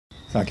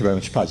Thank you very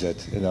much,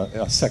 Paget. In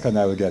a second,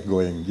 I will get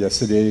going.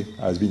 Yesterday,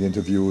 I was being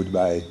interviewed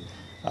by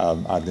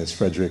Agnes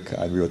Frederick,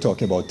 and we were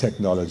talking about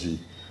technology.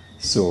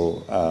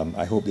 So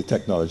I hope the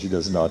technology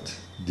does not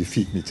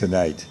defeat me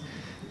tonight.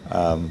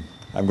 I'm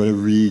going to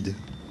read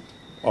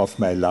off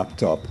my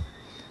laptop,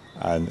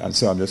 and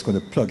so I'm just going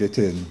to plug it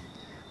in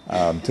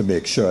to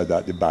make sure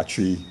that the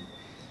battery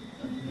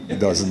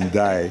doesn't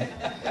die,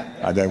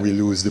 and then we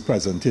lose the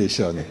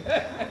presentation,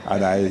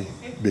 and I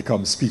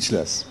become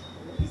speechless.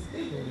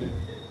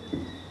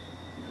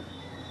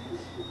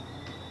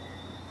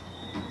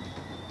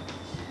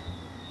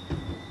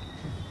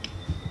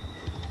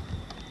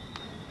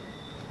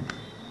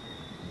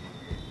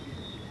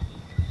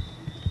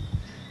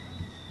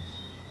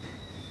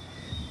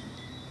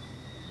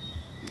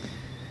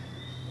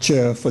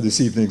 Chair for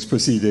this evening's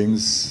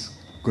proceedings,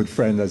 good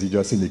friend, as he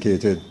just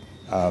indicated,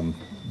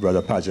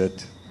 Brother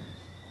Paget,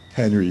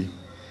 Henry,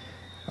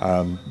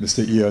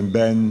 Mr. Ian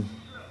Ben,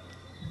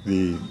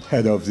 the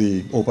head of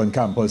the open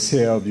campus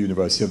here of the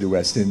University of the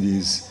West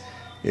Indies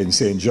in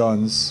St.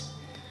 John's,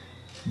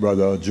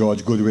 Brother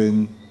George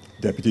Goodwin,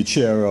 Deputy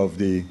Chair of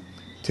the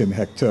Tim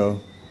Hector,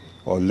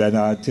 or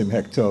Leonard Tim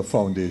Hector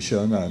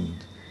Foundation and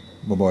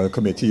Memorial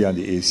Committee and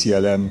the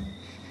ACLM,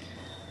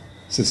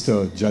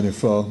 Sister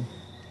Jennifer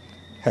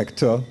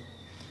Hector,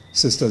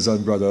 sisters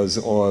and brothers,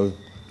 all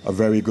a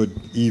very good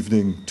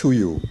evening to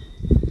you.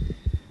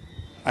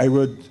 I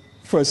would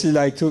firstly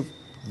like to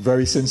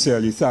very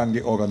sincerely thank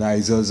the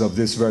organizers of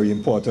this very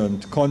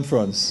important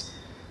conference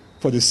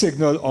for the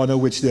signal honor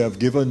which they have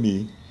given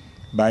me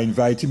by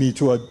inviting me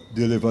to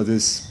deliver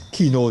this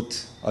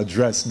keynote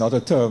address, not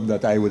a term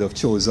that I would have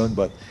chosen,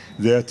 but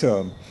their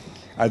term,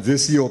 at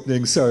this the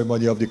opening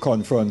ceremony of the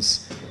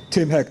conference,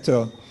 Tim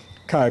Hector,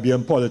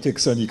 Caribbean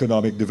Politics and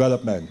Economic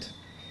Development.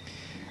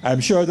 I'm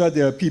sure that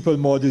there are people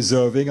more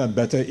deserving and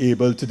better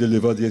able to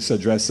deliver this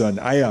address than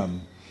I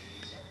am.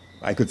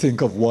 I could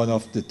think of one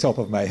off the top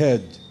of my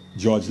head,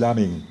 George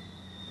Lamming.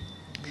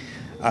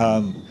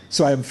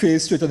 So I am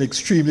faced with an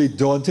extremely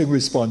daunting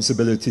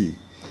responsibility,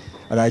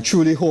 and I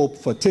truly hope,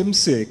 for Tim's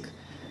sake,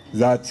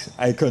 that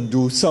I can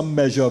do some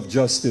measure of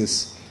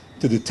justice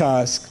to the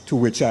task to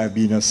which I have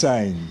been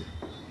assigned.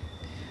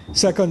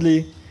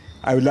 Secondly,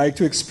 I would like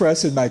to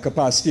express in my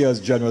capacity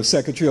as General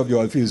Secretary of the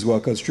Oilfields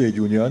Workers Trade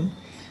Union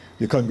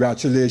the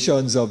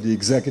congratulations of the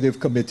Executive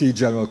Committee,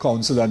 General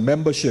Council, and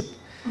membership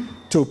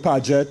to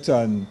Paget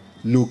and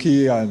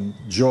Luki and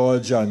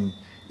George and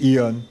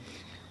Ian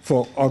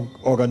for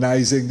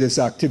organizing this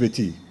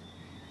activity.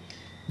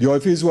 The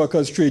Oilfields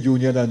Workers Trade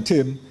Union and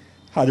Tim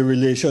had a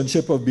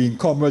relationship of being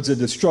comrades in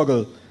the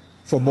struggle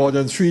for more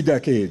than 3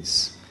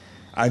 decades,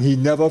 and he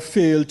never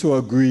failed to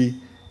agree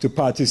to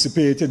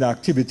participate in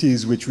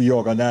activities which we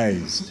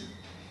organized.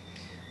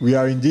 We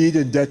are indeed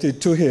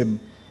indebted to him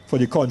for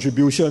the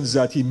contributions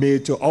that he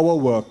made to our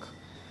work,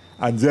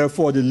 and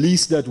therefore the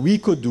least that we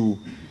could do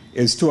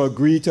is to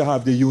agree to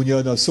have the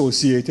union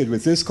associated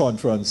with this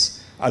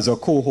conference as a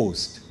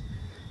co-host.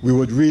 We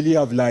would really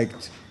have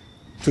liked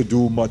to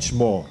do much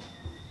more.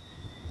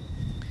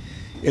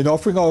 In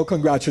offering our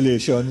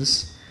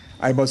congratulations,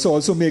 I must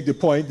also make the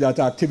point that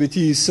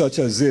activities such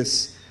as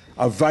this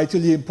are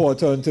vitally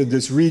important in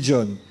this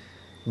region,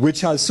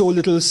 which has so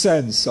little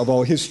sense of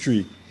our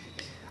history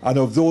and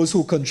of those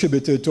who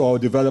contributed to our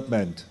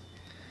development.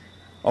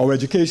 Our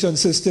education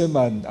system,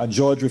 and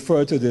George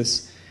referred to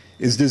this,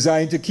 is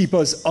designed to keep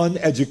us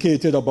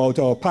uneducated about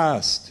our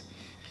past,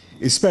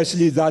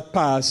 especially that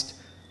past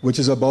which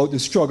is about the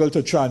struggle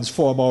to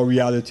transform our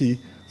reality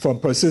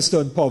from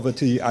persistent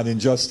poverty and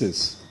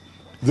injustice.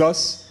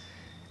 Thus,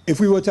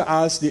 if we were to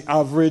ask the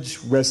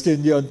average West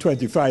Indian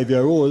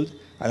 25-year-old,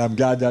 and I'm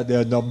glad that there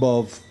are a number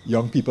of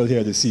young people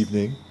here this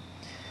evening,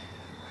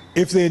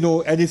 if they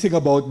know anything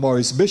about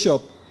Maurice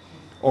Bishop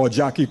or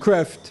Jackie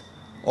Kreft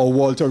or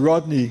Walter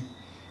Rodney,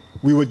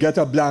 we would get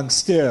a blank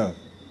stare.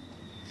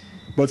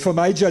 But for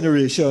my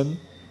generation,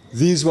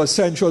 these were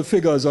central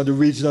figures on the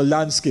regional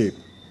landscape.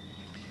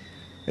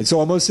 It's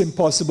almost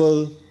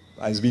impossible,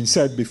 as has been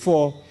said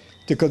before,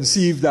 to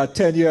conceive that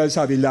 10 years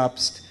have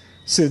elapsed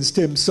since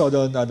Tim's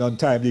sudden and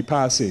untimely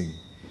passing.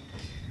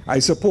 I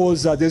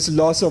suppose that this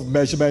loss of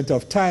measurement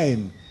of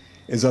time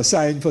is a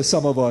sign for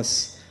some of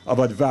us of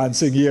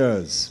advancing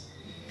years.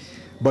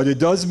 But it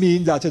does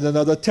mean that in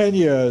another 10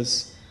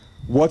 years,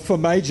 what for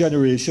my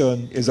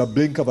generation is a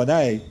blink of an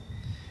eye,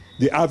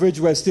 the average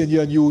West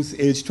Indian youth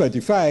aged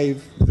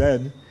 25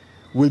 then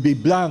will be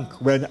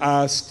blank when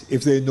asked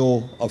if they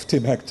know of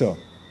Tim Hector.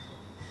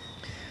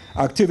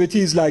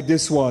 Activities like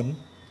this one,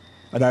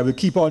 and I will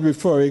keep on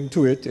referring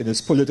to it in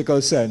its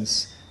political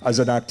sense as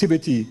an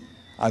activity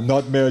and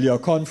not merely a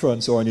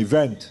conference or an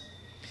event,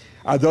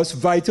 are thus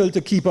vital to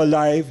keep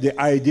alive the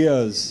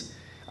ideas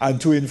and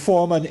to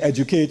inform and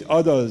educate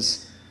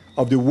others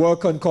of the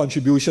work and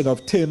contribution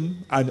of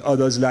Tim and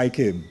others like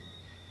him,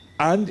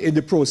 and in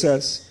the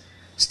process,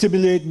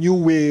 stimulate new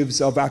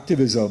waves of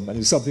activism, and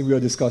it's something we were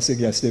discussing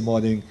yesterday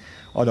morning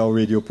on our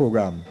radio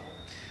program.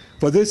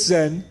 For this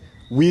then,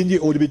 we in the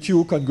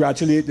OWTU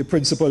congratulate the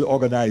principal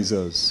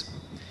organizers.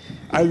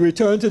 I'll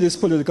return to this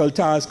political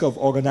task of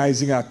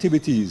organizing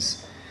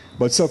activities,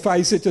 but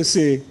suffice it to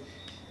say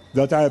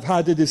that I have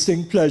had the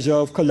distinct pleasure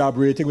of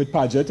collaborating with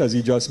Paget, as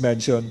he just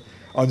mentioned,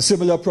 on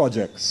similar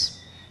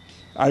projects.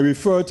 I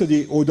refer to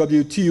the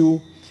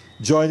OWTU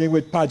joining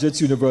with Paget's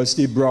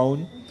University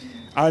Brown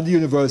and the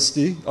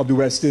University of the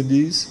West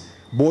Indies,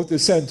 both the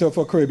Center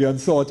for Caribbean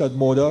Thought at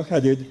Moda,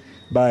 headed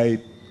by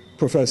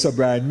Professor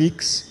Brian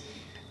Meeks,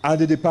 and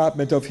the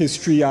Department of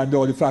History and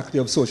or the Faculty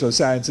of Social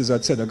Sciences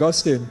at St.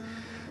 Augustine,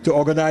 to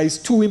organize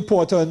two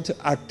important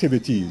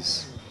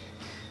activities.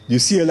 The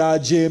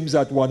CLR James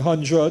at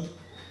 100,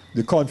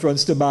 the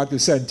conference to mark the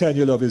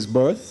centennial of his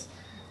birth,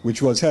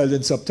 which was held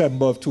in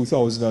September of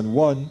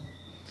 2001,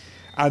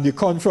 and the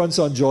conference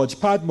on George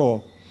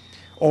Padmore,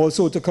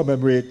 also to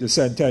commemorate the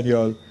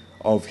centennial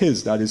of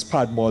his, that is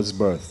Padmore's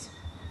birth.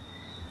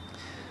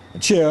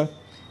 Chair,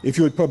 if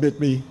you would permit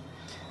me,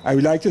 I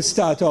would like to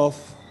start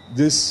off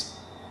this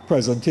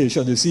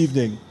presentation this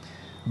evening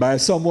by a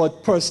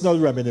somewhat personal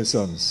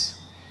reminiscence.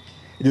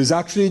 It is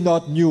actually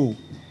not new,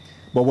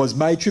 but was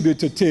my tribute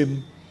to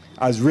Tim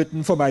as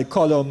written for my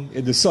column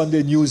in the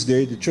Sunday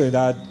Newsday, the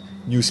Trinidad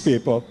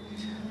newspaper,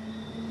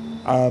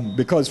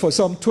 because for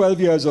some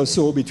 12 years or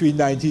so, between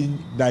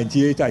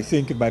 1998, I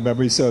think, if my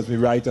memory serves me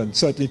right, and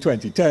certainly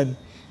 2010,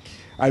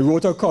 I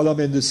wrote a column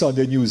in the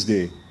Sunday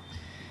Newsday.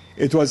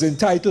 It was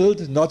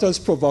entitled, not as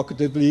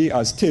provocatively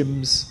as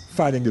Tim's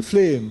Fanning the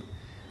Flame,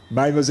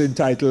 mine was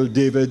entitled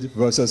David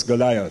versus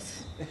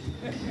Goliath.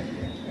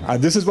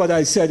 And this is what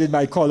I said in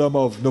my column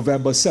of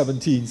November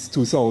 17th,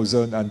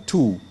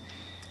 2002,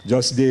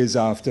 just days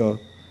after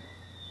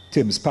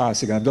Tim's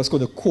passing. I'm just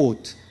going to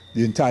quote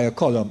the entire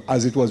column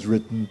as it was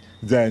written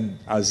then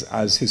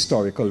as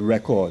historical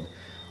record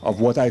of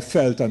what I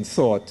felt and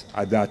thought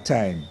at that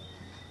time.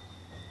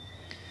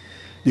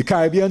 The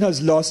Caribbean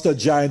has lost a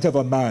giant of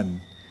a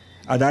man,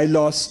 and I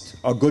lost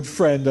a good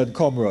friend and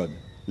comrade,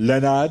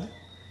 Leonard.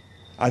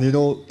 And you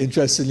know,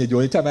 interestingly, the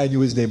only time I knew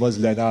his name was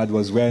Leonard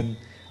was when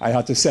I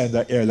had to send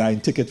an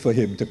airline ticket for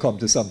him to come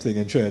to something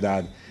in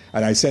Trinidad,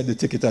 and I sent the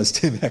ticket as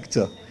Tim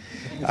Hector.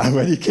 And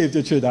when he came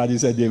to Trinidad, he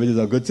said, David, it's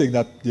a good thing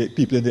that the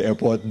people in the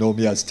airport know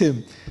me as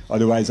Tim,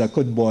 otherwise I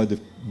couldn't board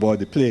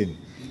the plane.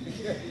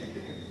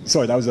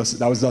 Sorry, that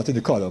was not in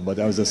the column, but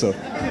that was just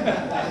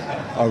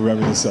a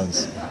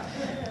reminiscence.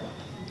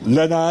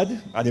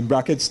 Leonard, and in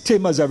brackets,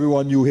 Tim as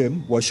everyone knew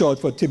him, was short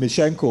for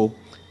Timoshenko,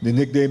 the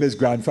nickname his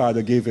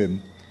grandfather gave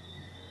him.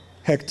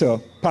 Hector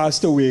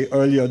passed away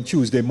early on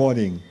Tuesday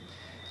morning.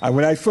 And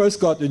when I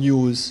first got the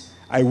news,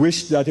 I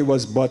wished that it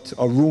was but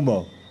a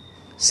rumor.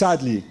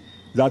 Sadly,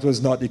 that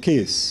was not the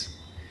case.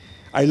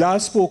 I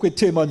last spoke with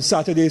Tim on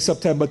Saturday,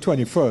 September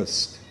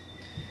 21st.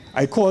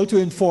 I called to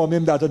inform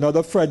him that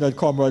another friend and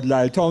comrade,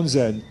 Lyle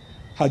Townsend,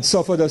 had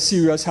suffered a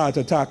serious heart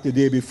attack the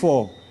day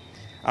before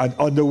and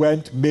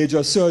underwent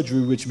major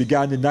surgery which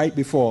began the night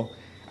before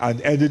and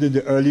ended in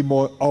the early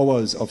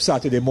hours of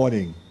Saturday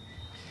morning.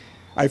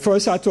 I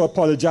first had to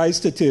apologize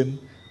to Tim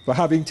for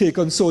having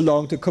taken so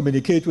long to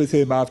communicate with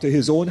him after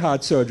his own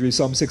heart surgery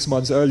some 6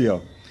 months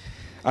earlier,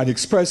 and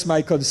express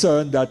my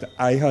concern that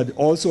I had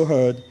also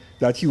heard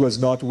that he was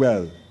not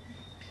well.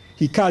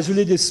 He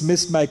casually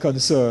dismissed my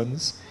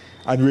concerns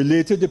and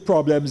related the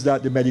problems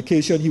that the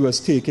medication he was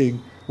taking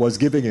was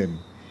giving him.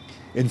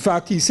 In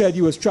fact, he said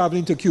he was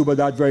traveling to Cuba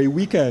that very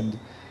weekend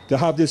to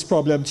have this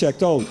problem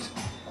checked out,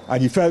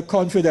 and he felt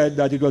confident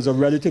that it was a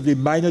relatively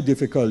minor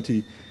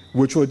difficulty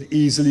which would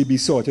easily be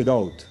sorted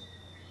out.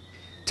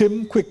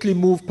 Tim quickly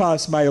moved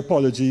past my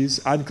apologies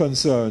and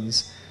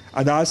concerns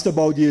and asked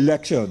about the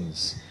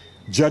elections,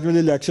 general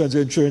elections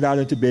in Trinidad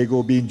and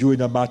Tobago being due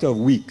in a matter of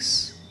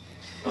weeks.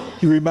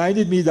 He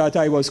reminded me that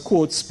I was,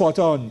 quote, spot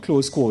on,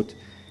 close quote,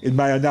 in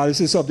my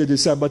analysis of the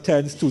December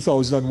 10th,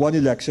 2001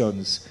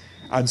 elections,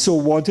 and so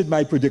wanted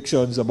my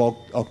predictions about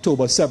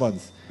October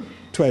 7th,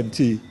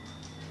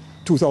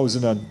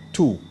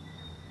 2002.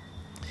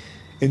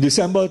 In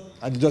December,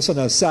 and just on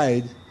a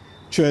side,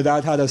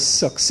 Trinidad had a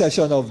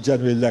succession of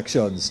general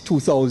elections,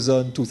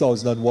 2000,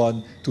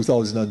 2001,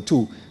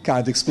 2002.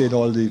 Can't explain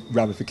all the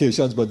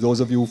ramifications, but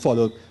those of you who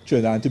follow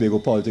Trinidad and Tobago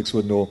politics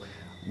would know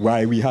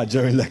why we had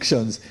general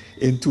elections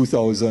in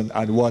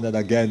 2001 and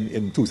again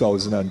in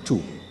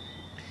 2002.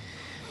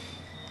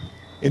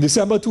 In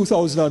December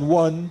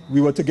 2001, we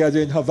were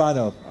together in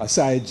Havana.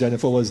 Aside,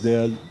 Jennifer was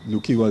there,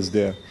 Luki was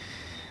there,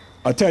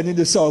 attending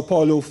the Sao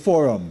Paulo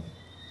Forum.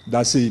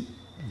 That's a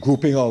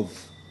grouping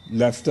of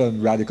left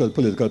and radical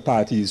political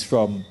parties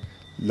from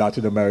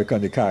Latin America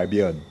and the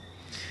Caribbean.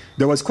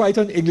 There was quite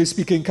an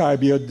English-speaking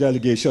Caribbean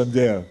delegation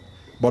there.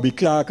 Bobby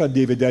Clark and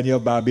David Denny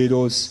of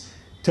Barbados,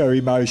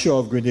 Terry Marishaw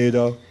of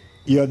Grenada,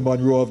 Ian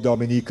Monroe of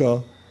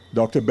Dominica,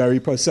 Dr.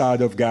 Berry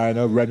Prasad of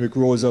Guyana, Renwick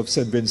Rose of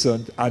St.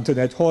 Vincent,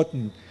 Antoinette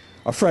Horton,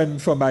 a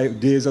friend from my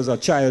days as a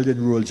child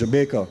in rural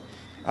Jamaica,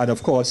 and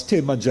of course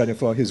Tim and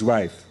Jennifer, his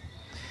wife.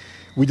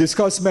 We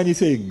discussed many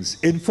things,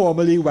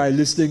 informally while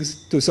listening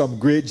to some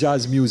great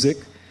jazz music,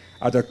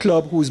 at a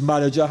club whose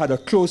manager had a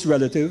close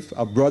relative,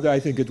 a brother I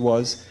think it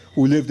was,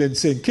 who lived in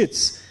St.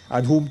 Kitts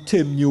and whom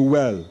Tim knew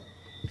well.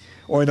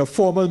 or in a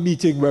formal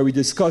meeting where we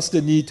discussed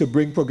the need to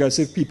bring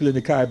progressive people in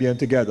the Caribbean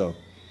together.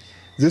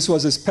 This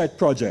was his pet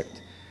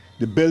project,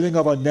 the building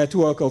of a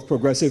network of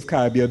progressive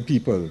Caribbean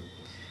people.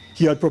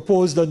 He had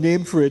proposed a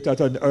name for it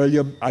at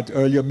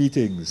earlier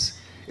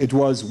meetings. It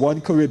was One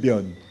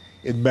Caribbean,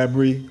 in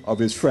memory of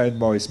his friend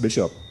Maurice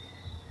Bishop.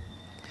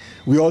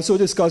 We also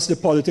discussed the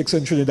politics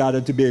in Trinidad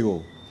and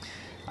Tobago.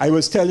 I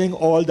was telling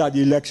all that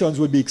the elections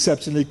would be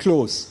exceptionally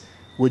close,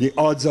 with the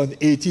odds on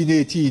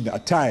 18-18, a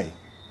tie.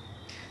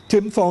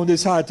 Tim found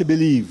this hard to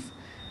believe,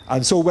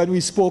 and so when we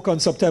spoke on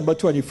September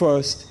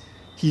 21st,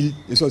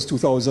 this was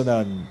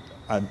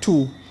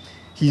 2002,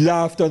 he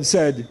laughed and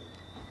said,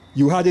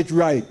 "You had it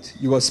right,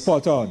 you were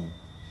spot on."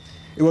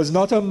 It was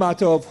not a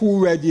matter of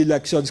who read the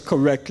elections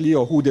correctly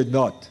or who did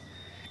not.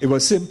 It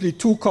was simply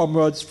two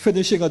comrades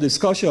finishing a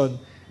discussion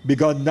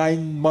begun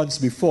 9 months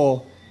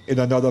before in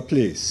another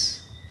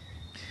place.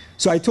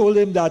 So I told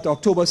him that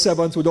October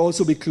 7th would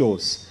also be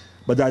close,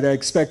 but that I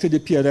expected the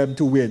PNM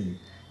to win,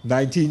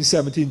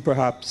 1917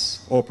 perhaps,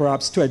 or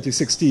perhaps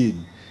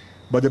 2016.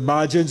 But the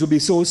margins would be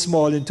so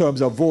small in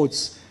terms of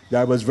votes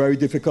that it was very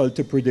difficult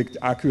to predict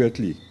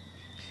accurately.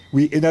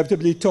 We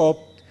inevitably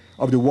talked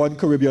of the One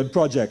Caribbean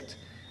project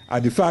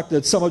and the fact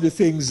that some of the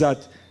things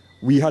that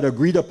we had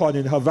agreed upon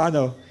in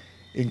Havana,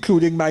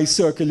 including my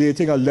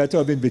circulating a letter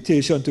of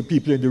invitation to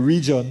people in the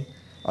region,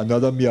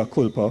 another mea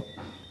culpa,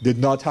 did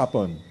not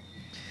happen.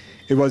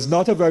 It was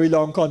not a very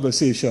long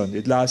conversation.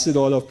 It lasted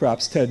all of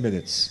perhaps 10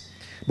 minutes.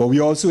 But we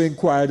also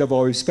inquired of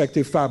our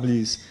respective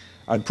families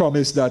and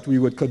promised that we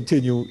would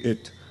continue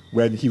it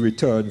when he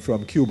returned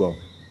from Cuba.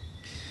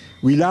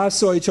 We last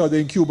saw each other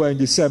in Cuba in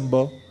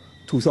December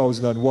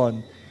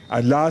 2001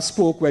 and last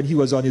spoke when he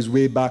was on his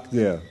way back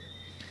there.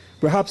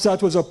 Perhaps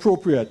that was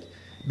appropriate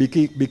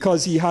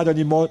because he had an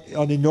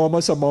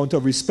enormous amount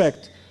of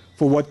respect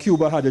for what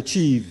Cuba had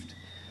achieved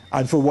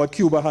and for what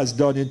Cuba has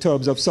done in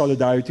terms of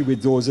solidarity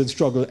with those in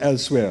struggle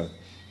elsewhere,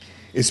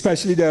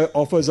 especially their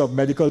offers of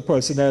medical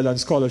personnel and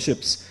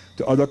scholarships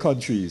to other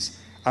countries,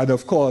 and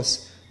of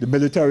course, the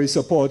military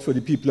support for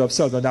the people of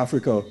Southern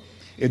Africa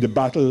in the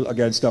battle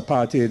against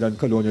apartheid and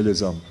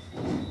colonialism.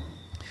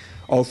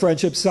 Our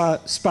friendship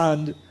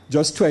spanned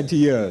just 20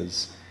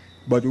 years,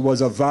 but it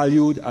was a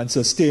valued and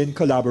sustained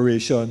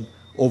collaboration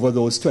over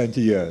those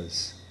 20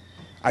 years.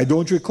 I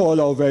don't recall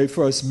our very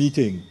first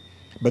meeting,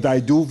 but I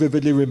do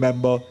vividly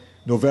remember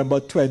November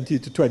 20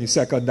 to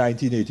 22nd,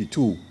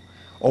 1982,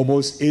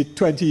 almost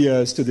 20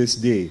 years to this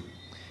day,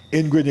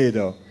 in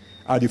Grenada,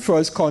 at the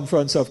first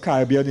conference of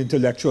Caribbean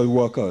intellectual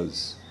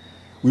workers.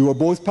 We were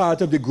both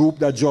part of the group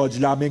that George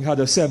Lamming had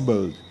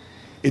assembled,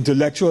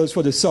 Intellectuals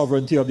for the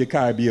Sovereignty of the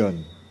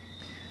Caribbean.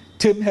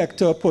 Tim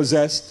Hector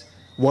possessed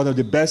one of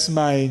the best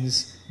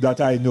minds that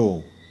I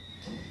know.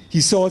 He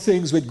saw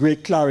things with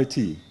great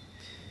clarity.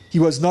 He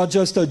was not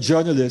just a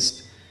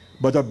journalist,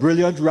 but a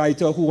brilliant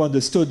writer who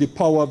understood the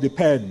power of the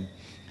pen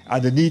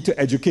and the need to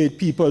educate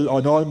people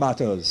on all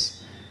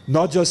matters,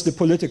 not just the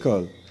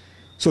political,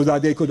 so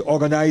that they could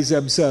organize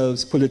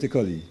themselves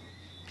politically.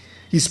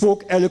 He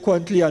spoke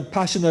eloquently and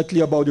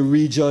passionately about the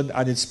region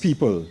and its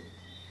people.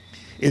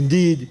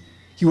 Indeed,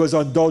 he was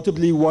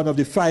undoubtedly one of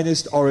the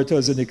finest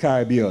orators in the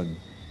Caribbean.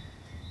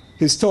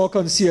 His talk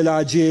on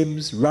CLR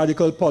James,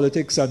 Radical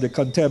Politics and the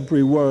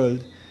Contemporary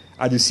World,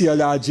 at the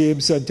CLR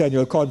James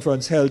Centennial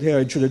Conference held here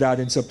in Trinidad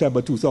in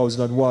September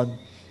 2001,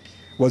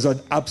 was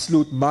an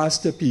absolute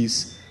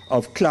masterpiece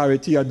of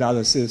clarity,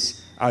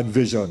 analysis, and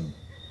vision.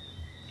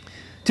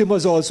 Tim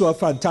was also a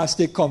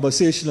fantastic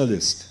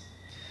conversationalist.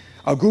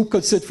 A group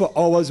could sit for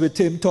hours with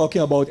Tim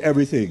talking about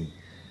everything,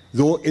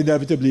 though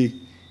inevitably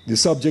the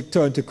subject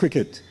turned to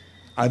cricket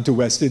and to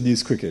West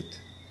Indies cricket.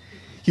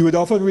 He would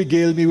often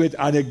regale me with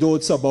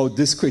anecdotes about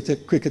this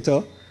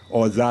cricketer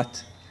or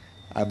that.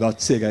 I'm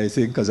not saying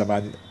anything because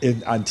I'm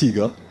in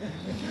Antigua.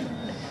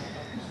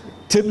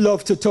 Tim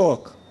loved to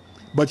talk,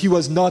 but he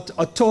was not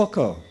a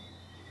talker.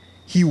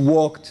 He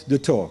walked the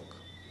talk.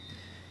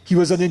 He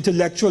was an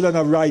intellectual and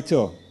a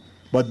writer,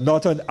 but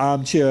not an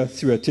armchair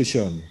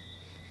theoretician.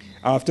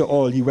 After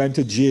all, he went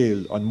to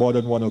jail on more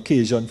than one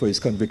occasion for his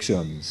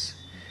convictions.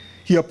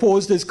 He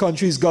opposed his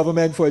country's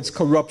government for its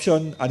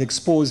corruption and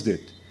exposed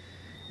it.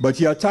 But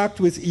he attacked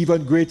with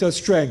even greater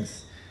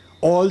strength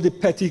all the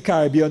petty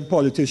Caribbean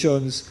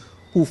politicians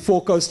who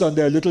focused on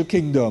their little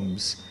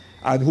kingdoms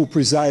and who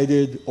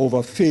presided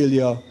over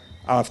failure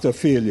after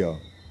failure.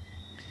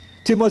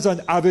 Tim was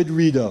an avid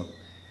reader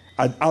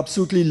and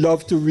absolutely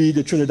loved to read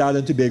the Trinidad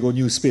and Tobago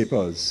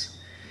newspapers.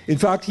 In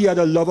fact, he had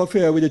a love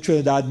affair with the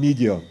Trinidad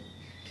media.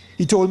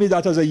 He told me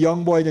that as a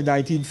young boy in the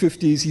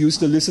 1950s, he used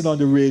to listen on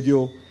the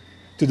radio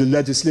to the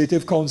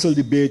Legislative Council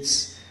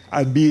debates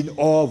and be in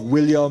awe of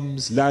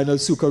Williams, Lionel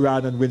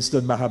Sukaran, and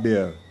Winston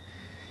Mahabir.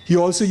 He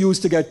also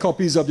used to get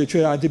copies of the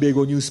Trinidad and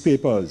Tobago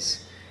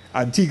newspapers.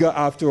 Antigua,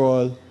 after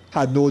all,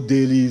 had no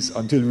dailies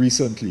until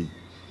recently,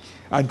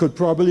 and could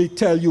probably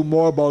tell you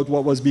more about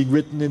what was being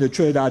written in the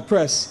Trinidad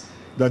press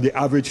than the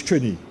average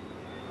Trini.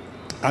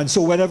 And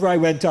so whenever I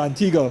went to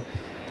Antigua,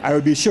 I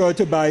would be sure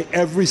to buy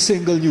every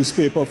single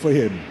newspaper for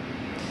him.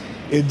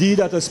 Indeed,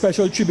 at a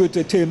special tribute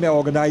to Tim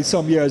organized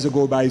some years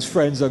ago by his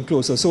friends and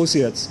close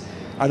associates,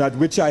 and at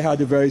which I had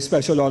the very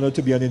special honor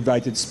to be an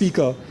invited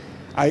speaker,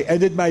 I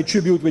ended my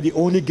tribute with the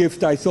only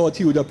gift I thought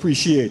he would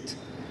appreciate,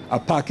 a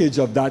package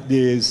of that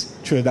day's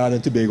Trinidad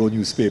and Tobago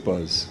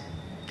newspapers.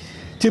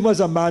 Tim was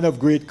a man of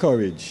great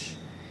courage.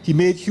 He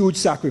made huge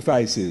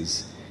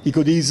sacrifices. He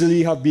could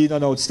easily have been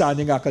an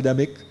outstanding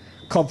academic,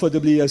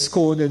 comfortably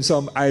ensconced in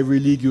some Ivy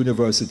League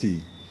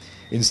university.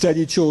 Instead,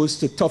 he chose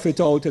to tough it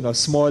out in a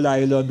small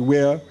island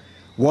where,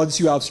 once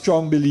you have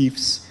strong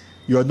beliefs,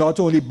 you are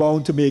not only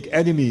bound to make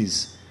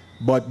enemies,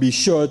 but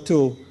sure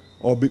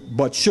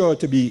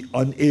to be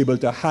unable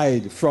to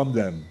hide from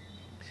them.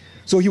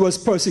 So he was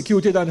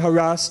persecuted and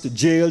harassed,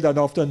 jailed, and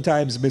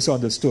oftentimes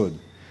misunderstood.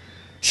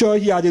 Sure,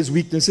 he had his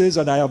weaknesses,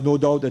 and I have no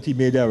doubt that he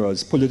made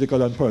errors,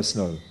 political and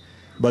personal.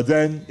 But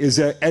then, is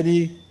there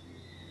any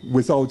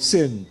without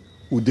sin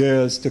who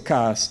dares to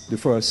cast the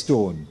first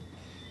stone?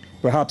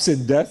 Perhaps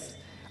in death,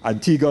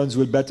 Antiguans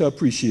will better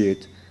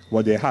appreciate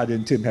what they had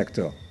in Tim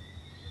Hector.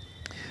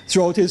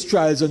 Throughout his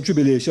trials and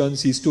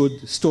tribulations, he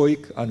stood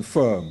stoic and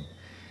firm.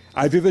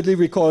 I vividly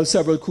recall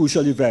several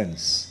crucial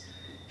events.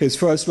 His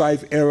first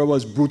wife, Era,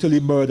 was brutally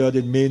murdered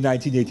in May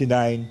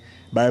 1989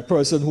 by a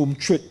person whom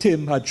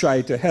Tim had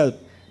tried to help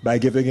by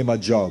giving him a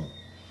job.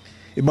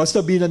 It must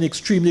have been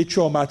extremely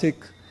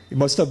traumatic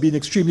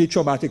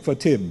for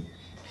Tim.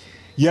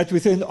 Yet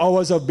within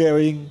hours of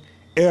burying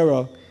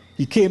Era,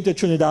 he came to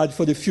Trinidad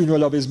for the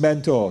funeral of his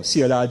mentor,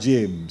 C.L.R.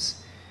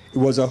 James. It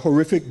was a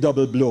horrific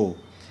double blow.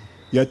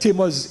 Yet Tim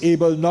was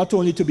able not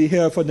only to be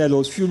here for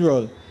Nello's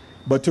funeral,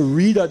 but to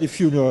read at the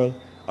funeral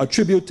a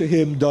tribute to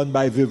him done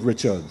by Viv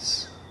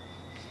Richards.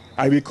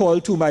 I recall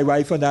to my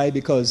wife and I,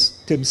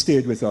 because Tim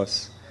stayed with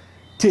us,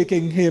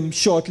 taking him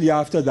shortly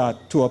after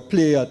that to a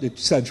play at the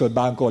Central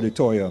Bank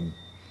Auditorium.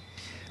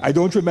 I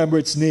don't remember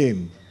its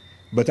name,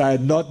 but I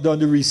had not done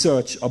the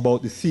research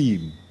about the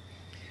theme.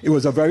 It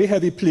was a very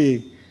heavy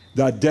play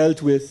that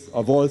dealt with,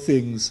 of all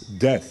things,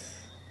 death.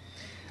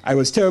 I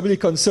was terribly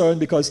concerned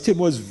because Tim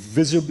was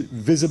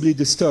visibly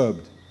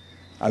disturbed.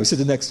 I was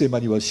sitting next to him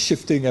and he was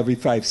shifting every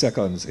 5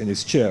 seconds in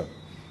his chair.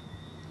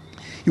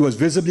 He was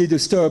visibly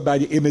disturbed by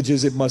the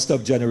images it must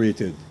have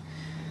generated.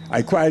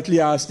 I quietly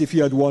asked if he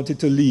had wanted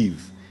to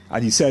leave,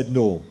 and he said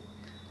no.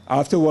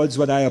 Afterwards,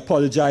 when I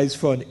apologized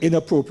for an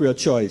inappropriate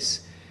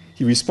choice,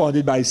 he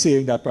responded by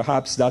saying that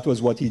perhaps that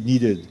was what he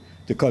needed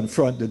to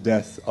confront the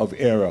death of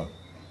Era.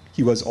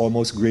 He was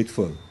almost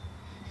grateful.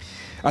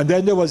 And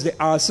then there was the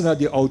arson at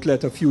the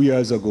outlet a few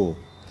years ago.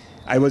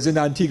 I was in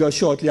Antigua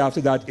shortly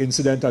after that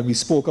incident, and we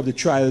spoke of the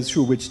trials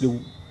through which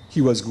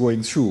he was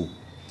going through.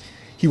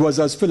 He was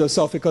as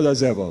philosophical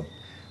as ever,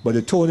 but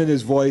the tone in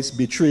his voice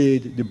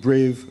betrayed the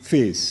brave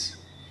face.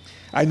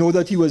 I know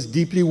that he was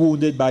deeply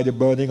wounded by the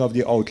burning of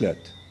the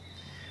outlet,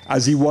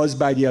 as he was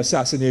by the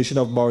assassination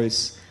of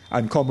Morris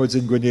and comrades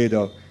in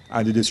Grenada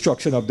and the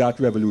destruction of that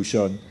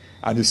revolution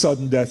and the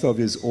sudden death of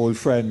his old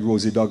friend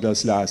Rosie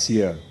Douglas last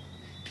year.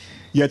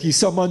 Yet he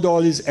summoned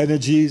all his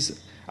energies,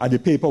 and the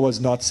paper was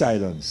not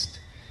silenced.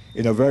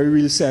 In a very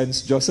real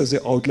sense, just as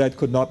the outlet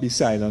could not be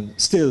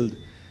stilled,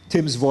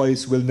 Tim's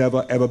voice will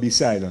never ever be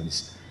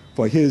silenced,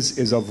 for his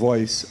is a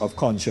voice of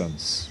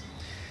conscience.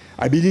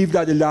 I believe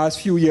that the last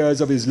few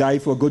years of his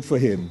life were good for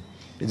him,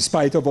 in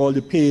spite of all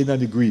the pain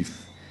and the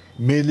grief,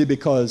 mainly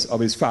because of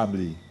his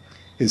family,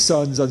 his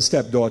sons and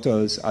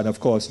stepdaughters, and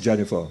of course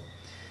Jennifer.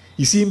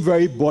 He seemed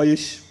very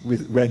boyish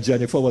when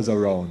Jennifer was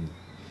around.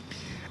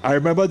 I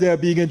remember there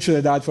being in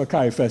Trinidad for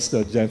Carrie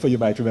Festa. Jennifer, you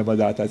might remember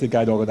that. I think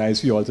I'd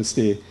organized for you all to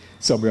stay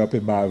somewhere up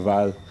in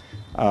Marval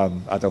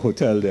at a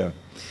hotel there.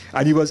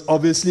 And he was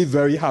obviously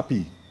very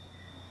happy.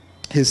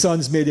 His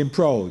sons made him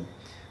proud,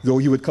 though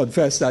he would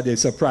confess that they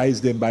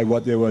surprised him by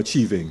what they were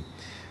achieving.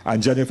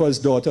 And Jennifer's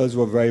daughters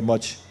were very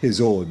much his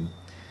own.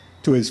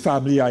 To his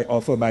family, I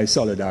offer my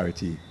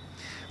solidarity.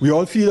 We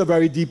all feel a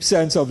very deep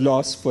sense of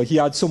loss, for he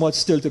had so much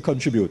still to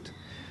contribute.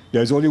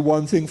 There's only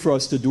one thing for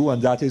us to do,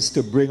 and that is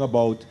to bring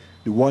about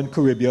the one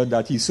Caribbean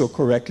that he so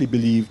correctly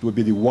believed would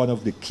be one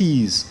of the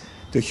keys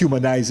to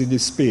humanizing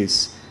this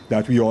space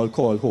that we all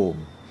call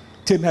home.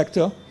 Tim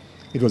Hector,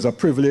 it was a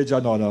privilege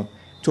and honor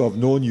to have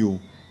known you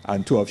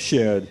and to have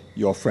shared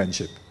your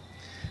friendship.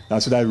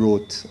 That's what I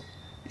wrote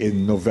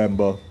in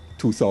November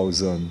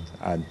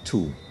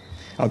 2002,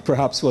 and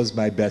perhaps was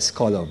my best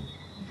column.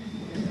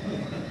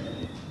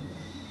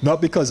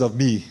 Not because of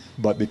me,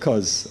 but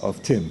because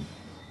of Tim.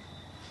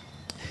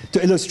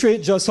 To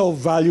illustrate just how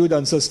valued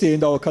and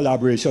sustained our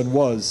collaboration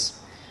was,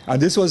 and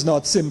this was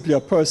not simply a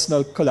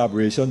personal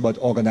collaboration, but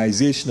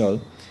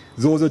organizational,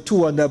 though the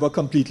two are never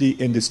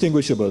completely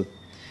indistinguishable,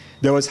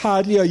 there was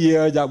hardly a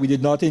year that we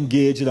did not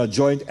engage in a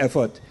joint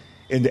effort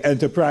in the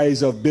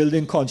enterprise of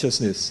building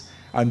consciousness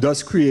and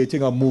thus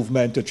creating a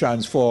movement to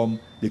transform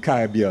the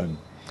Caribbean.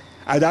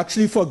 I'd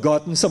actually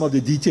forgotten some of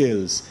the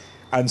details,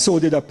 and so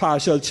did a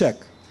partial check,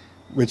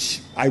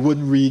 which I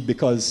wouldn't read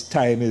because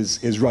time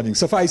is running.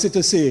 Suffice it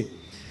to say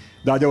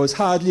that there was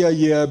hardly a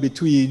year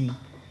between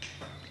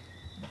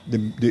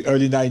the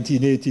early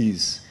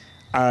 1980s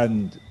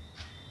and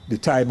the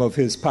time of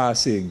his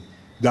passing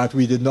that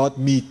we did not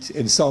meet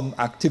in some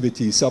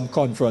activity, some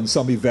conference,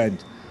 some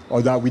event,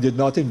 or that we did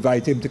not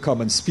invite him to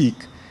come and speak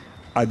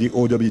at the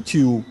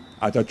OWTU,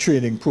 at a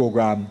training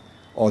program,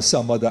 or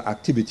some other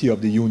activity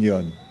of the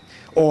union,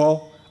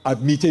 or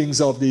at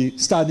meetings of the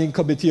Standing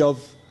Committee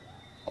of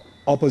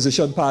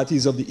Opposition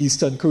Parties of the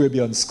Eastern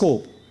Caribbean,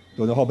 SCOPE.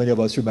 Don't know how many of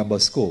us remember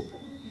SCOPE.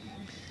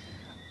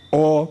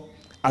 Or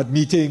at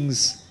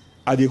meetings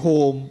at the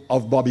home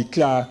of Bobby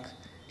Clark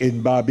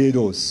in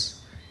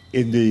Barbados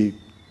in the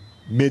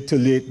mid to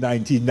late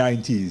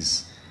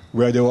 1990s,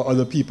 where there were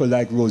other people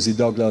like Rosie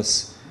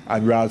Douglas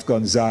and Ralph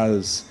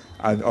Gonzalez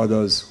and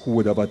others who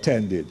would have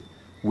attended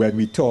when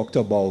we talked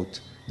about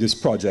this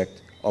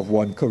project of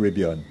One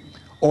Caribbean.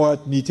 Or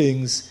at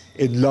meetings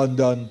in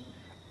London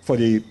for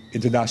the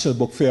International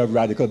Book Fair of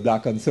Radical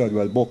Black and Third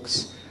World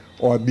Books,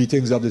 or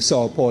meetings of the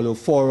Sao Paulo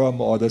Forum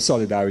or the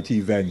Solidarity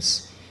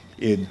events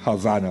in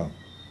Havana.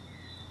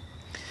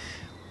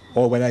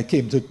 Or when I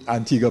came to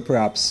Antigua,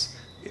 perhaps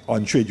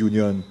on trade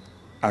union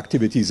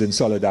activities in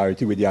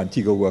solidarity with the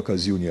Antigua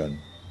Workers' Union.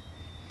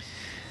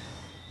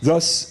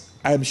 Thus,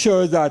 I'm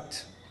sure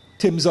that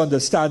Tim's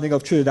understanding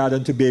of Trinidad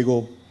and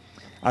Tobago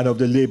and of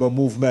the labor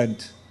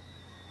movement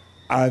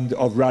and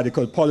of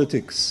radical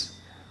politics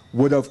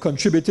would have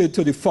contributed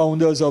to the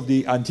founders of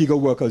the Antigua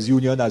Workers'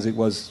 Union, as it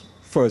was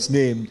first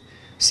named,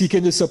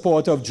 seeking the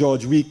support of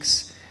George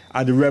Weeks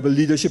and the rebel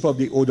leadership of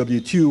the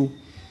OWTU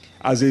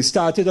as they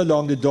started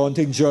along the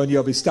daunting journey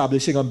of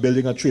establishing and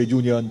building a trade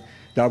union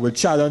that would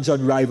challenge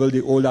and rival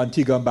the old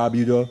Antigua and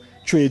Barbuda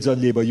Trades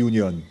and Labor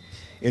Union.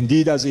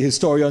 Indeed, as the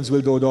historians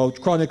will no doubt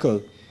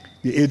chronicle,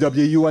 the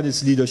AWU and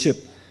its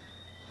leadership,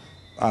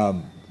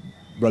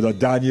 Brother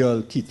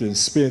Daniel Keatlin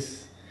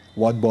Smith,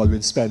 one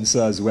Baldwin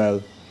Spencer as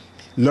well,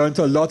 learned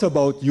a lot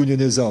about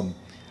unionism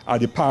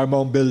at the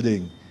Paramount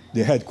Building,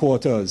 the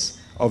headquarters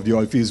of the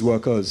Oilfields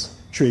Workers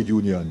Trade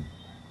Union.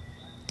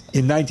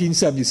 In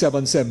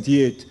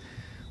 1977-78,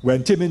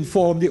 when Tim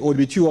informed the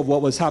OWTU of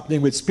what was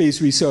happening with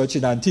space research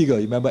in Antigua,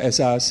 you remember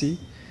SRC?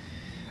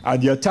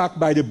 And the attack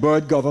by the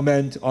Byrd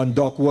government on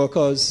dock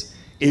workers,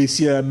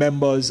 ACM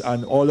members,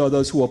 and all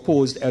others who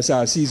opposed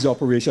SRC's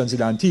operations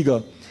in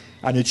Antigua,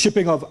 and its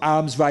shipping of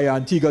arms via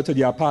Antigua to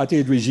the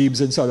apartheid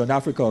regimes in Southern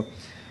Africa,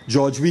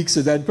 George Weeks,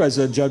 the then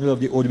President General of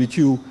the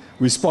OWTU,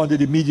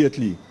 responded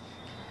immediately.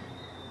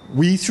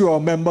 We, through our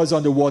members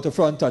on the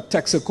waterfront at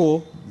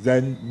Texaco,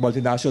 then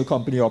multinational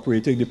company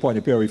operating the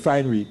Point-a-Pierre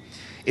refinery,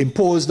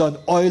 imposed an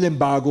oil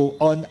embargo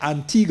on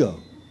Antigua.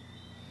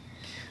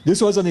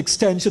 This was an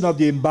extension of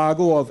the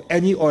embargo of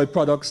any oil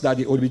products that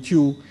the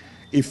OWTU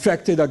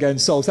effected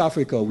against South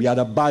Africa. We had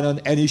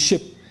abandoned any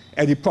ship,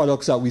 any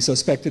products that we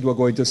suspected were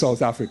going to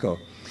South Africa,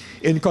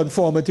 in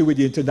conformity with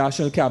the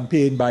international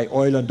campaign by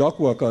oil and dock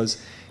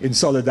workers in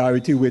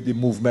solidarity with the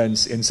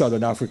movements in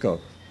Southern Africa.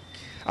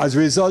 As a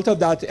result of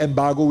that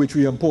embargo which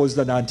we imposed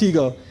on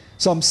Antigua,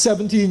 some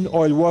 17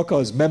 oil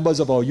workers, members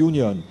of our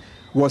union,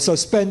 were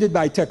suspended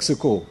by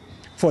Texaco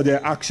for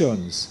their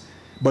actions,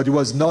 but it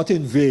was not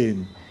in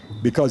vain,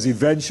 because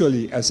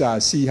eventually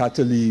SRC had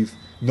to leave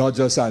not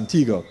just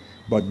Antigua,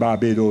 but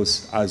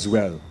Barbados as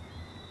well.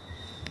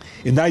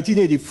 In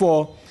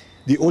 1984,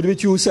 the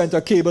OWTU sent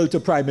a cable to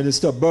Prime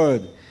Minister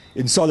Byrd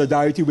in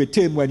solidarity with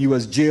Tim when he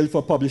was jailed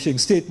for publishing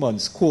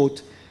statements,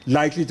 quote,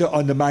 likely to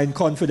undermine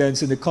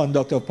confidence in the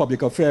conduct of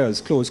public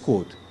affairs, close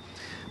quote.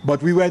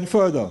 But we went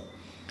further.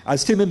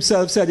 As Tim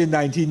himself said in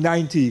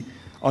 1990,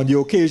 on the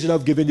occasion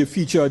of giving the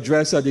feature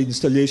address at the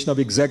installation of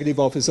executive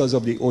officers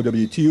of the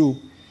OWTU,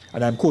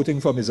 and I'm quoting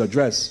from his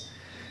address,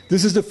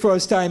 "This is the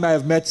first time I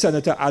have met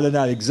Senator Alan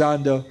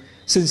Alexander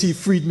since he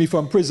freed me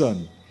from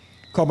prison.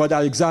 Comrade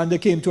Alexander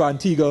came to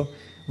Antigua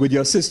with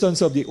the assistance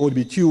of the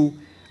OWTU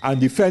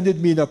and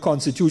defended me in a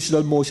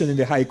constitutional motion in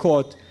the High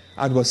Court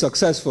and was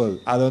successful."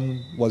 Alan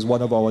was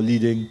one of our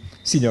leading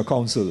senior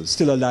counsels,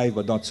 still alive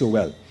but not so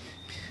well.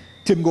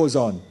 Tim goes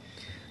on,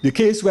 "The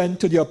case went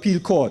to the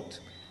appeal court,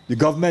 the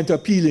government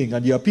appealing,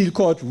 and the appeal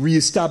court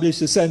re-established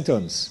the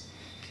sentence.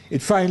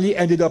 It finally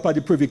ended up at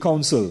the Privy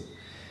Council,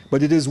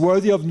 but it is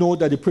worthy of note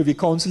that the Privy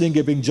Council, in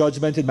giving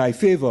judgment in my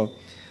favor,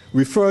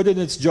 referred in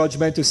its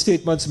judgment to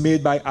statements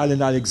made by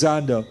Alan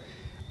Alexander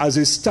as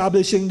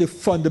establishing the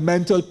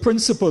fundamental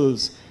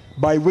principles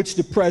by which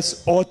the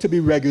press ought to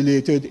be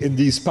regulated in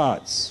these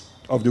parts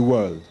of the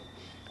world.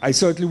 I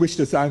certainly wish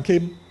to thank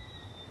him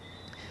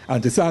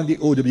and to thank the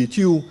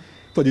OWTU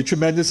for the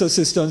tremendous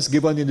assistance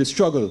given in the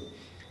struggle,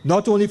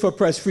 not only for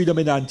press freedom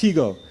in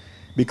Antigua,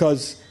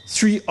 because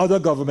 3 other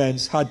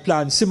governments had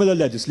planned similar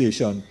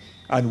legislation,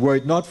 and were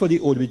it not for the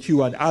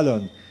OWTU and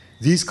Alan,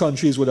 these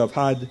countries would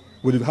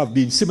have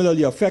been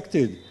similarly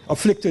afflicted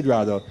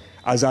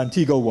as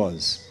Antigua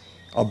was.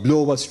 A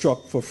blow was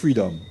struck for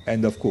freedom,"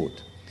 end of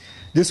quote.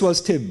 This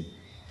was Tim.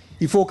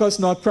 He focused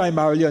not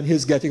primarily on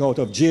his getting out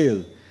of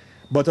jail,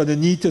 but on the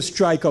need to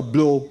strike a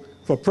blow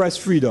for press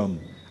freedom,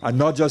 and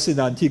not just in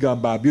Antigua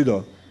and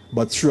Barbuda,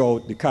 but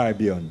throughout the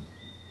Caribbean.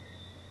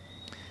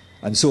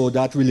 And so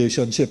that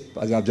relationship,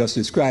 as I've just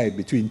described,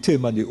 between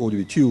Tim and the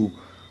OWTU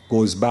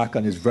goes back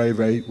and was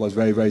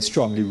very, very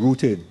strongly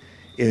rooted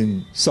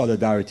in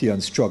solidarity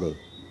and struggle.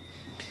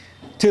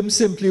 Tim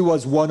simply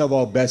was one of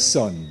our best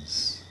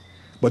sons.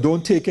 But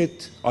don't take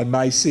it on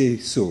my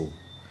say-so.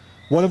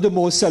 One of the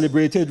most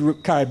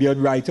celebrated Caribbean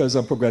writers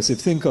and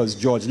progressive thinkers,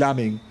 George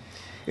Lamming,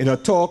 in a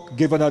talk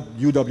given at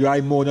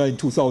UWI Mona in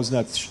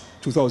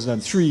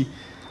 2003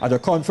 at a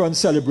conference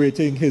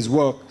celebrating his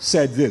work,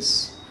 said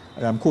this,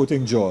 and I'm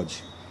quoting George: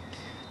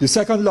 "The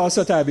second loss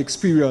that I've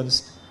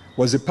experienced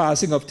was the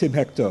passing of Tim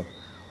Hector,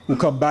 who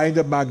combined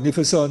a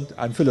magnificent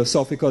and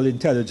philosophical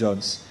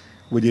intelligence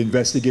with the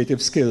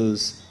investigative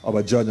skills of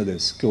a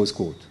journalist," close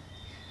quote.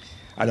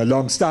 And a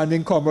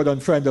long-standing comrade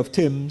and friend of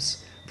Tim's,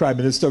 Prime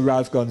Minister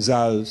Ralph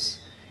Gonsalves,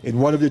 in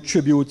one of the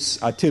tributes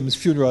at Tim's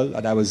funeral,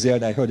 and I was there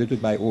and I heard it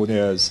with my own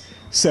ears,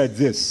 said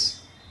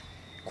this,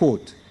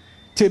 quote,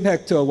 "Tim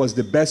Hector was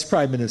the best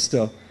Prime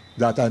Minister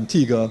that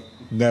Antigua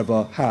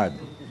never had."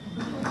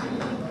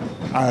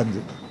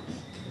 And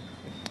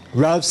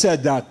Ralph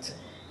said that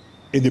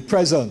in the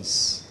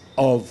presence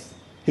of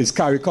his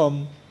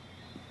CARICOM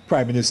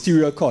Prime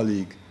Ministerial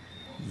colleague,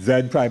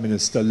 then Prime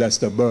Minister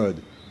Lester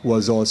Bird, who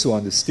was also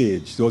on the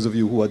stage. Those of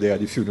you who were there at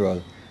the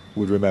funeral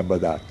would remember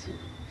that.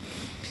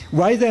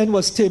 Why then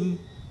was Tim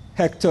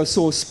Hector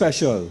so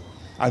special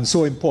and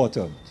so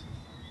important?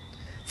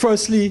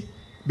 Firstly,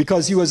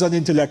 because he was an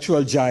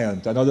intellectual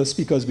giant, and other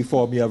speakers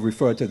before me have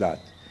referred to that.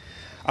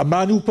 A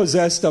man who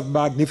possessed a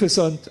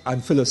magnificent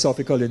and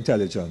philosophical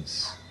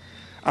intelligence.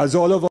 As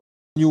all of us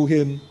who knew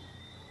him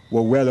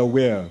were well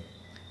aware,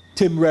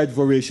 Tim read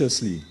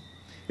voraciously.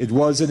 It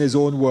was, in his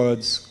own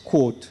words,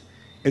 quote,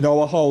 "In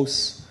our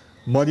house,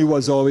 money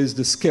was always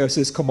the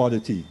scarcest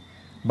commodity.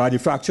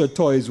 Manufactured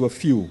toys were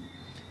few.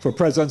 For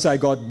presents I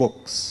got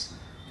books.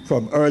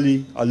 From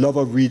early, a love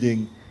of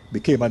reading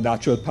became a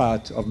natural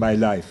part of my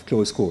life,"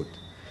 close quote.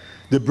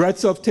 The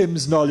breadth of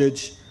Tim's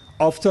knowledge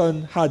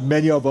often had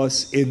many of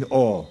us in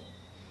awe.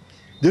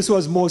 This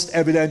was most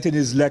evident in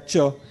his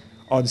lecture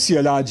on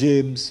C.L.R.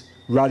 James,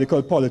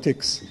 Radical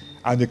Politics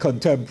and the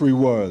Contemporary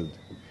World,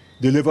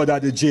 delivered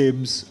at the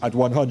James at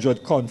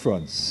 100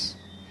 conference.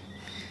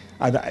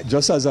 And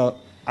just as an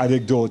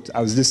anecdote,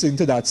 I was listening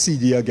to that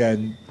CD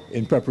again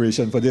in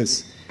preparation for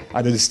this.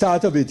 And at the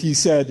start of it, he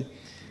said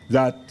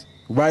that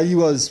while he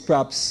was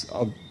perhaps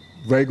a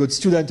very good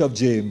student of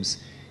James,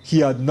 he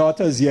had not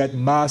as yet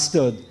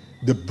mastered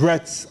the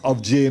breadth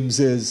of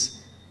James's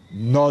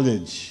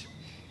knowledge,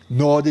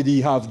 nor did he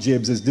have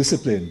James's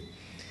discipline.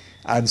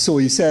 And so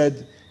he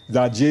said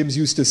that James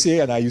used to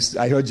say, and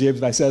I heard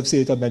James myself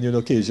say it on many an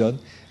occasion,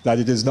 that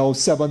it is now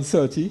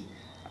 7:30,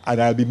 and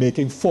I'll be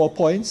making 4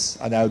 points,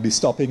 and I'll be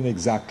stopping in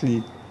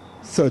exactly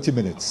 30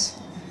 minutes.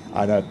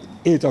 And at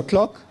 8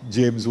 o'clock,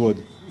 James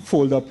would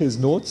fold up his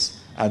notes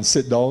and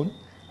sit down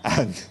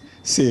and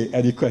say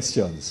any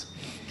questions.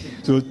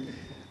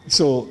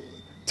 So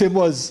Tim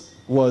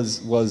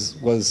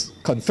was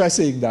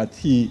confessing that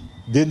he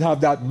didn't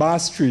have that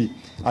mastery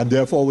and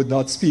therefore would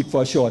not speak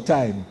for a short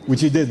time,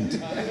 which he didn't.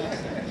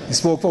 He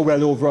spoke for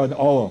well over an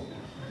hour.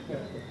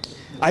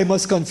 I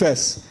must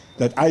confess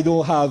that I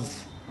don't have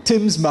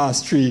Tim's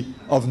mastery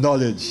of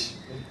knowledge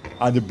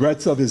and the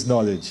breadth of his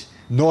knowledge,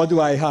 nor do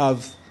I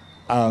have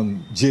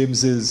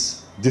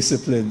James's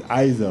discipline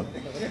either.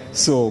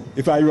 So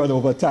if I run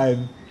over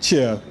time,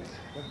 Chair,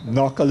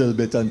 knock a little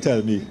bit and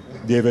tell me,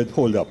 David,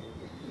 hold up.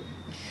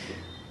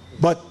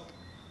 But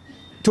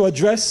to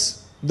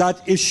address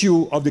that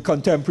issue of the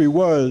contemporary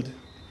world,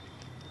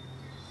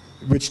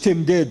 which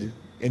Tim did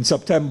in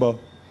September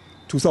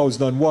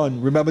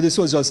 2001, remember this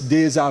was just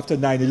days after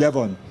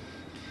 9/11,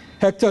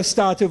 Hector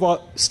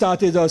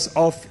started us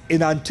off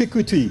in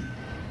antiquity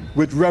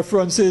with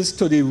references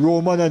to the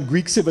Roman and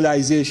Greek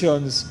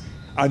civilizations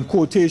and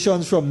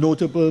quotations from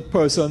notable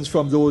persons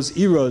from those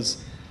eras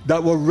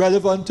that were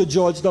relevant to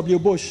George W.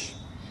 Bush.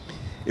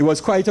 It was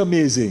quite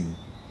amazing.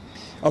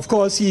 Of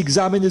course, he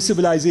examined the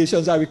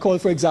civilizations. I recall,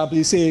 for example,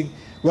 he saying,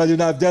 well, you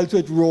know, I've dealt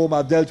with Rome,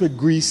 I've dealt with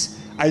Greece.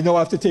 I now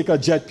have to take a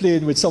jet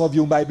plane, which some of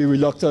you might be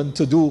reluctant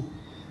to do.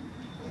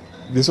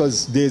 This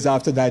was days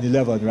after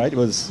 9/11, right? It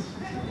was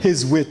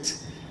his wit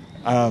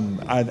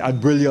and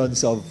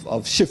brilliance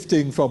of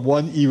shifting from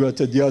one era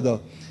to the other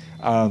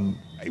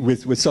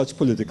with such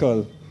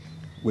political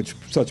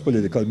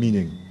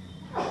meaning.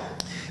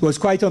 It was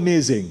quite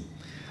amazing.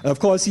 And of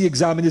course, he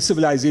examined the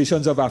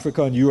civilizations of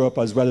Africa and Europe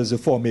as well as the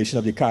formation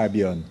of the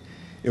Caribbean.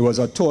 It was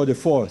a tour de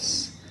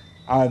force,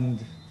 and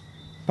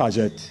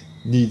Paget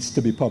needs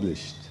to be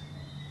published.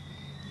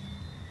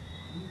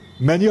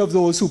 Many of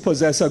those who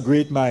possess a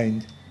great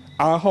mind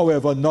are,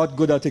 however, not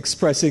good at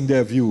expressing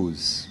their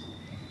views.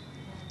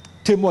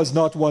 Tim was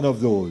not one of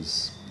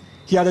those.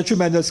 He had a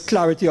tremendous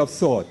clarity of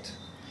thought.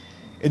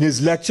 In his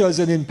lectures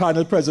and in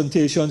panel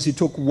presentations, he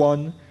took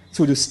one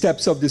through the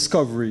steps of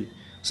discovery,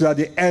 so that at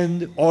the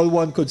end, all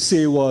one could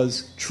say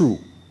was true.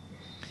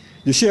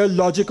 The sheer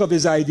logic of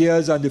his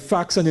ideas and the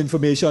facts and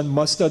information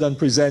mustered and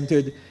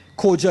presented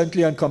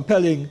cogently and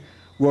compelling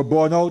were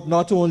borne out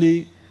not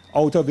only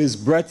out of his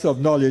breadth of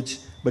knowledge,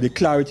 but the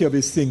clarity of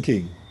his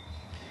thinking.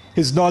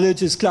 His knowledge,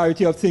 his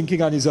clarity of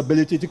thinking, and his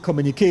ability to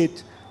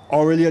communicate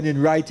orally and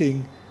in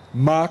writing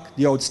marked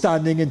the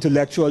outstanding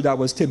intellectual that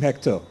was Tim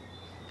Hector.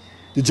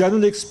 The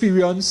general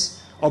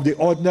experience of the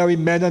ordinary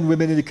men and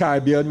women in the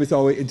Caribbean with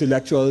our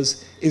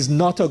intellectuals is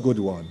not a good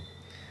one.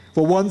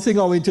 For one thing,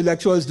 our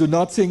intellectuals do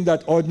not think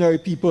that ordinary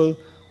people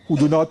who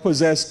do not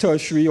possess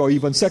tertiary or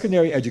even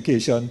secondary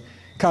education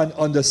can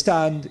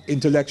understand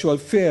intellectual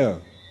fare.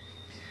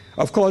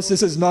 Of course,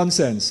 this is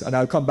nonsense, and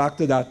I'll come back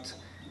to that,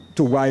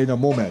 to why in a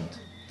moment.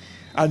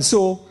 And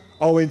so,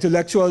 our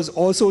intellectuals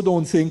also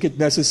don't think it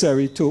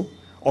necessary to,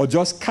 or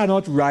just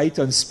cannot write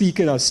and speak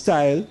in a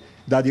style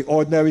that the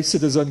ordinary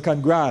citizen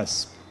can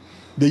grasp.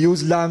 They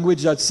use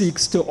language that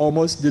seeks to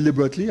almost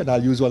deliberately, and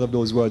I'll use one of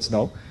those words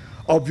now,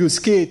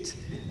 obfuscate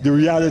the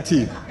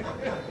reality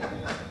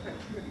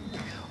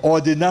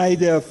or deny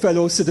their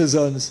fellow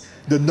citizens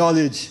the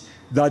knowledge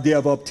that they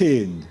have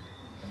obtained.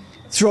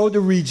 Throughout the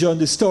region,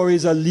 the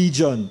stories are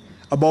legion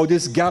about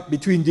this gap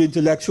between the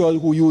intellectual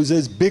who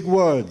uses big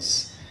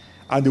words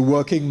and the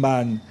working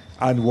man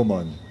and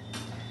woman.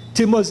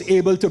 Tim was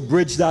able to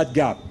bridge that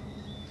gap.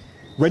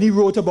 When he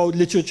wrote about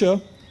literature,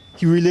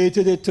 he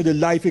related it to the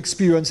life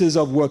experiences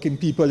of working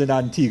people in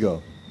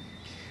Antigua.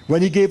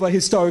 When he gave a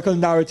historical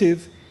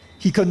narrative,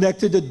 he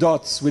connected the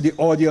dots with the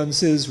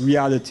audience's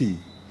reality.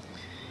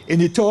 In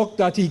the talk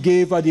that he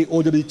gave at the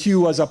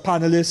OWTU as a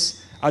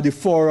panelist at the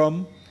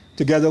forum,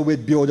 together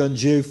with Biodan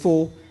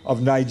Jefo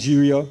of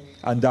Nigeria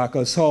and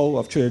Dakas Howe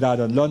of Trinidad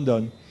and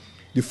London,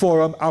 the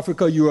forum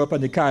Africa, Europe,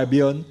 and the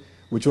Caribbean,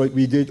 which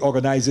we did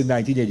organize in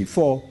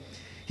 1984,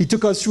 he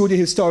took us through the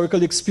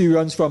historical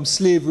experience from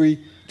slavery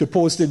to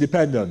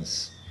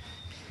post-independence.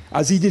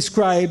 As he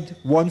described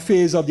one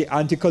phase of the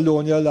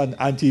anti-colonial and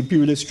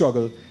anti-imperialist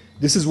struggle,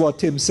 this is what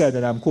Tim said,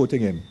 and I'm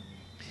quoting him.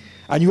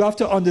 And you have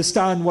to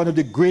understand one of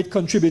the great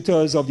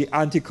contributors of the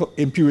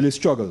anti-imperialist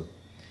struggle.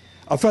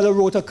 A fellow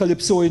wrote a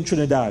calypso in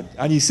Trinidad,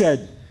 and he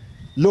said,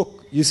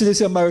 look, you see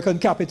this American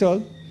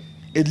capital?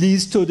 It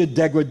leads to the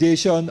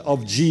degradation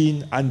of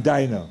Jean and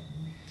Dinah.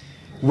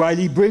 While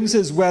he brings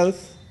his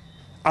wealth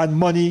and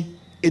money,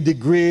 it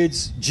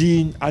degrades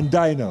Jean and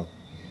Dinah.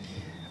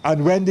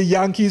 And when the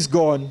Yankees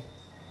gone,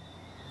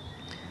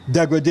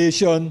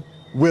 degradation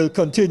will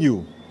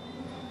continue.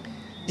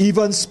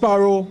 Even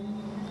Sparrow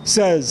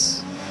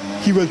says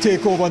he will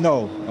take over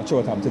now. Not sure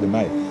what happened to the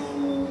mic.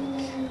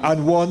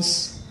 And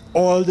wants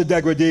all the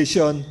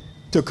degradation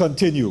to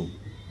continue.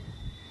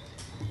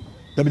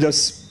 Let me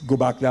just go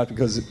back to that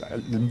because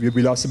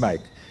we lost the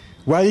mic.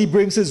 While he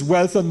brings his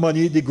wealth and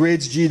money,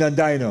 degrades Jean and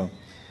Dinah.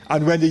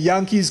 And when the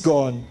Yankees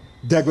gone,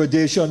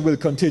 degradation will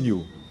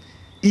continue.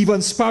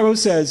 Even Sparrow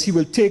says he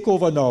will take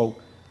over now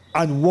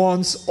and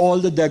wants all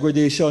the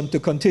degradation to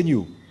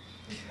continue.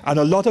 And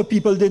a lot of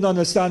people didn't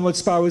understand what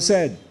Sparrow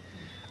said.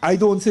 I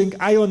don't think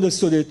I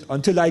understood it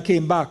until I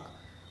came back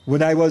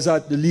when I was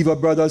at the Lever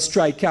Brothers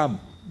strike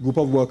camp, group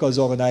of workers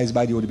organized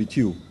by the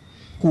OWTU,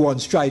 who were on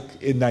strike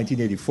in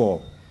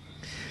 1984.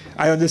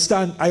 I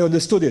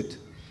understood it.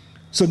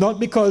 So not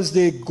because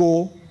they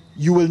go,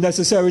 you will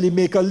necessarily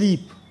make a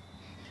leap.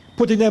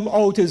 Putting them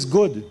out is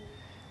good,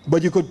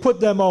 but you could put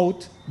them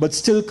out, but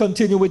still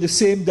continue with the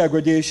same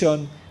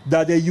degradation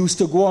that they used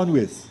to go on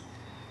with.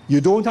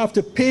 You don't have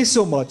to pay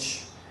so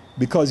much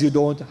because you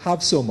don't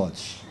have so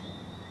much.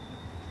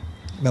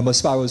 Remember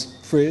Sparrow's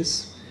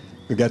phrase?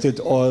 You get it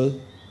all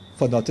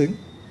for nothing?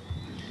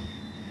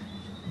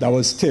 That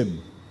was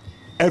Tim.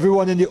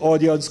 Everyone in the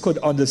audience could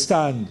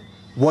understand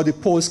what the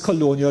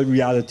post-colonial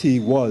reality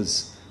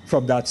was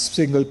from that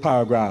single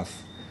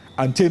paragraph,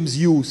 and Tim's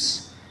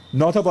use,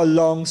 not of a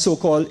long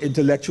so-called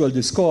intellectual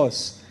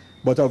discourse,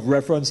 but of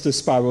reference to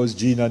Sparrow's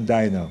Jean and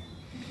Dinah.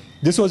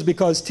 This was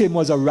because Tim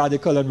was a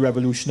radical and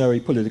revolutionary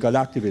political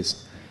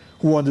activist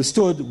who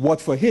understood what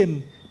for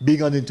him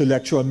being an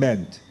intellectual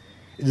meant.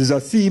 It is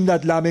a theme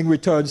that Lamming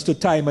returns to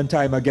time and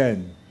time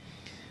again.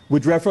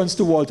 With reference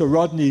to Walter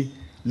Rodney,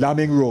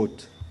 Lamming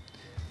wrote,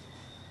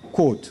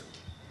 quote,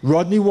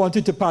 Rodney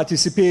wanted to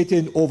participate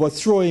in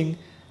overthrowing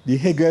the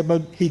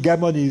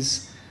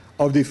hegemonies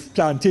of the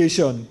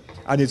plantation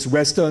and its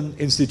Western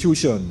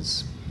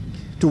institutions,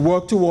 to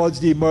work towards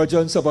the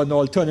emergence of an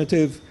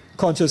alternative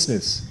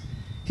consciousness.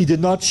 He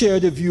did not share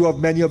the view of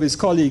many of his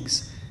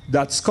colleagues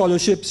that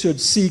scholarship should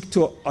seek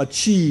to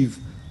achieve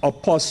a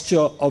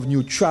posture of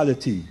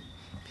neutrality.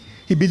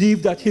 He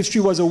believed that history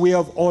was a way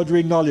of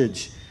ordering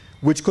knowledge,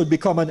 which could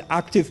become an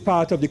active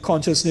part of the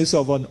consciousness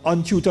of an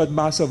untutored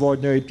mass of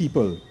ordinary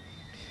people.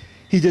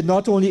 He did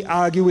not only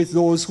argue with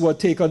those who had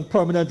taken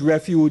permanent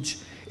refuge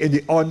in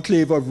the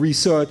enclave of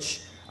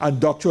research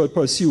and doctoral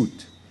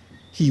pursuit.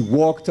 He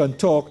walked and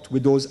talked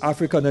with those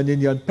African and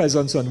Indian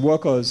peasants and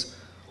workers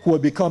who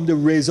had become the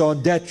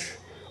raison d'etre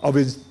of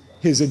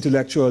his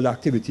intellectual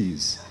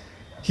activities.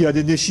 He had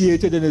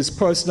initiated in his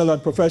personal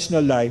and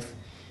professional life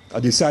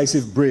a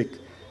decisive break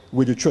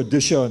with the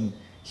tradition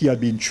he had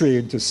been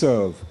trained to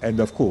serve, end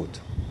of quote.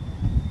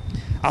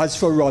 As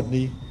for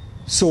Rodney,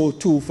 so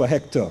too for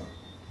Hector.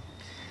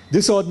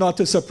 This ought not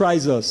to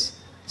surprise us,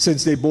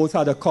 since they both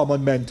had a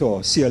common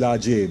mentor, C.L.R.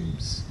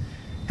 James.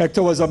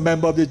 Hector was a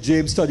member of the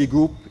James Study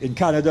Group in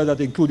Canada that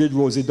included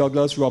Rosie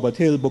Douglas, Robert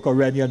Hill, Booker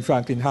Rennie, and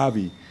Franklin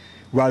Harvey,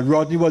 while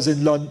Rodney was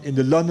in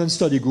the London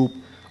Study Group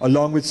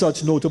along with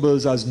such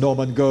notables as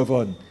Norman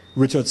Gervin,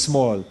 Richard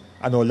Small,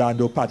 and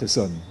Orlando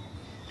Patterson.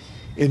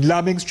 In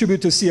Laming's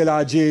tribute to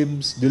CLR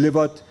James,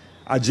 delivered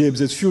at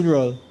James's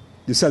funeral,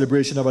 the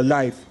celebration of a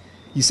life,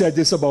 he said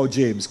this about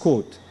James,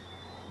 quote,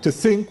 "To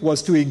think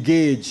was to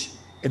engage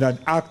in an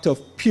act of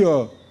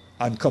pure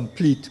and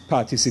complete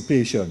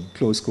participation,"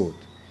 close quote.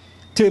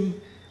 Tim,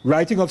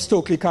 writing of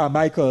Stokely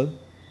Carmichael,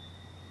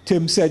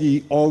 Tim said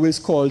he always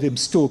called him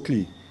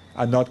Stokely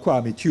and not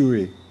Kwame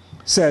Ture,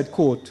 said,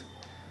 quote,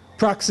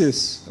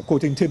 "Praxis,"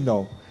 quoting Tim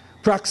now,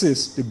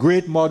 "Praxis, the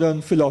great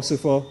modern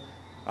philosopher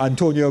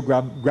Antonio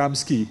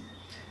Gramsci,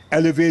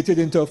 elevated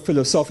into a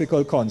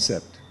philosophical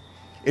concept.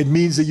 It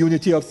means the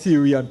unity of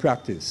theory and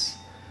practice.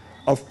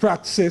 Of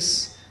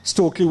praxis,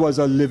 Stokely was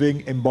a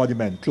living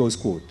embodiment," close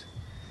quote.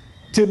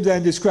 Tim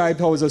then described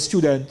how, as a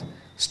student,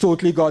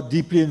 Stokely got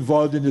deeply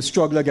involved in the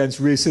struggle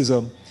against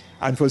racism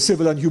and for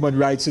civil and human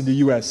rights in the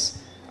US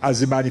as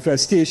the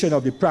manifestation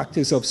of the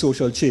practice of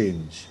social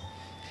change.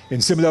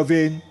 In similar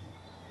vein,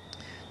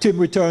 Tim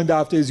returned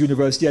after his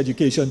university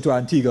education to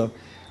Antigua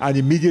and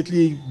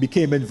immediately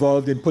became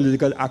involved in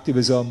political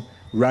activism,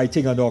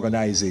 writing and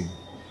organizing.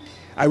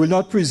 I will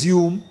not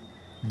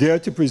dare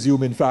to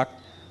presume, in fact,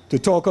 to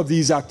talk of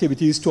these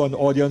activities to an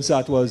audience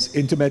that was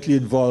intimately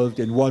involved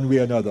in one way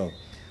or another,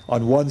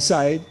 on one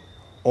side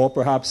or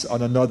perhaps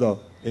on another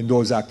in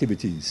those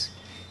activities.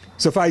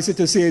 Suffice it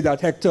to say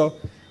that Hector,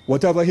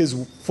 whatever his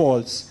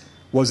faults,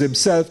 was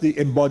himself the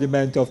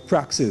embodiment of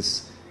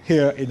praxis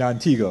here in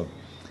Antigua,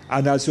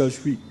 and as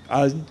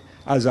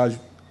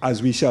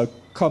we shall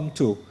come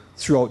to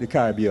throughout the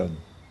Caribbean.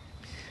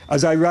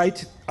 As I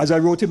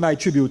wrote in my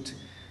tribute,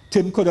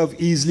 Tim could have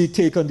easily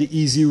taken the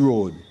easy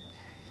road.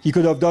 He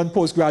could have done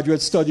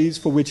postgraduate studies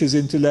for which his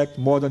intellect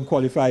more than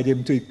qualified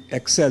him to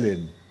excel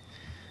in.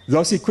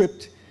 Thus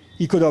equipped,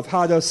 he could have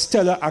had a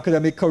stellar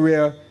academic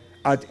career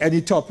at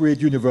any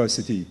top-rate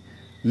university,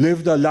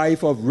 lived a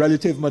life of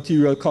relative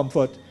material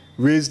comfort,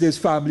 raised his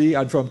family,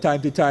 and from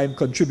time to time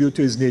contribute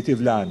to his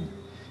native land.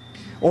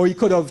 Or he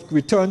could have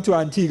returned to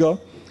Antigua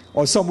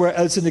or somewhere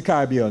else in the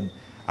Caribbean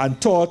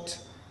and taught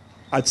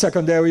at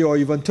secondary or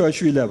even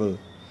tertiary level,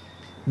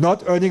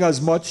 not earning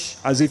as much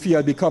as if he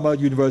had become a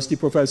university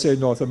professor in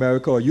North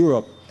America or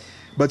Europe,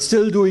 but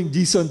still doing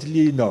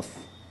decently enough,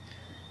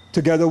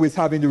 together with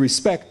having the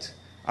respect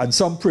and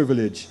some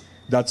privilege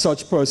that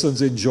such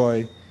persons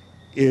enjoy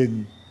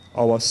in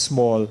our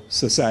small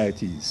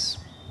societies.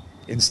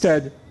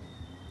 Instead,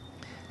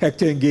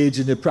 Hector engaged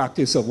in the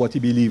practice of what he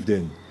believed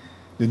in,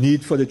 the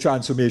need for the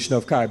transformation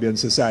of Caribbean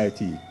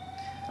society.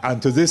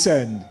 And to this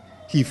end,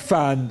 he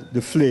fanned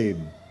the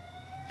flame.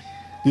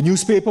 The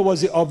newspaper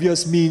was the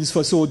obvious means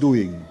for so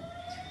doing.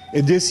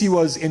 In this, he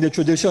was in the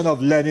tradition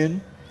of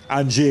Lenin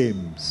and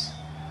James.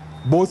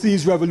 Both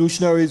these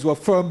revolutionaries were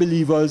firm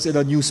believers in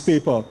a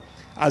newspaper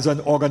as an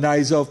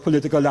organizer of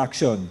political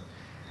action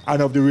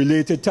and of the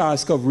related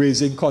task of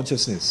raising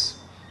consciousness.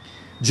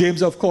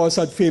 James, of course,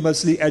 had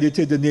famously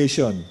edited The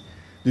Nation,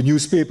 the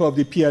newspaper of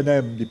the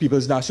PNM, the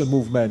People's National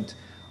Movement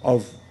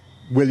of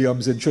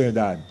Williams in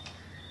Trinidad.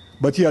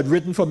 But he had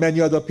written for many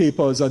other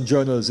papers and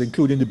journals,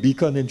 including the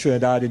Beacon in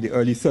Trinidad in the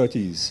early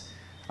 30s,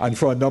 and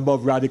for a number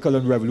of radical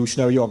and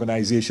revolutionary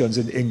organizations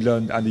in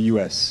England and the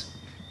US.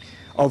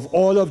 Of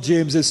all of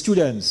James's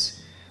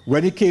students,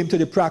 when it came to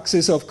the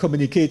praxis of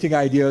communicating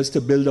ideas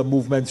to build a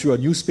movement through a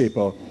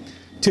newspaper,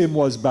 Tim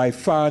was by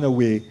far and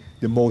away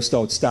the most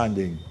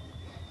outstanding.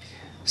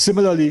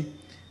 Similarly,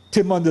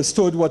 Tim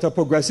understood what a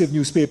progressive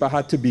newspaper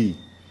had to be.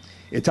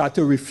 It had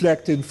to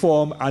reflect,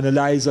 inform,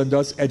 analyze, and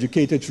thus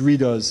educate its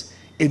readers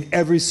in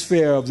every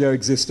sphere of their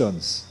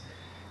existence.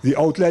 The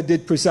outlet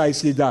did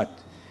precisely that.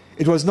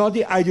 It was not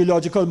the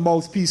ideological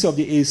mouthpiece of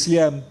the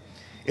ACM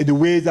in the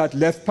way that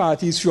left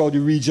parties throughout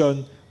the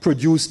region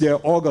produced their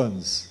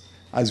organs,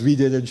 as we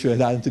did in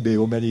Trinidad and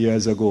Tobago many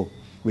years ago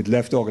with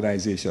left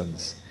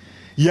organizations.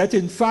 Yet,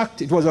 in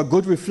fact, it was a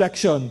good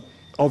reflection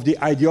of the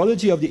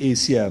ideology of the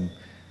ACM,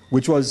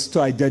 which was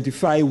to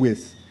identify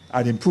with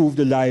and improve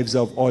the lives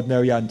of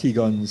ordinary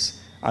Antiguans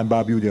and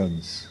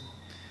Barbudans.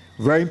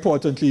 Very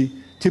importantly,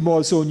 Tim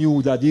also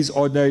knew that these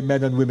ordinary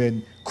men and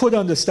women could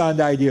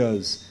understand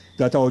ideas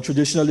that our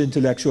traditional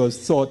intellectuals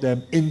thought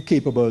them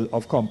incapable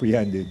of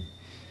comprehending.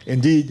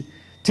 Indeed,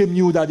 Tim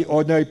knew that the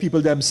ordinary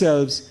people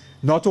themselves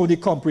not only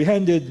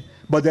comprehended,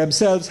 but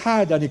themselves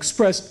had and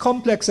expressed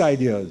complex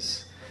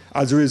ideas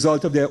as a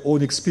result of their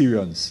own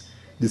experience,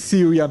 the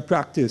theory and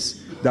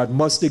practice that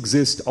must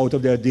exist out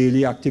of their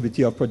daily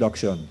activity of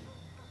production.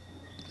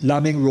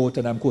 Laming wrote,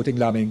 and I'm quoting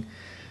Laming,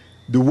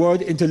 "The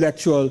word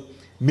intellectual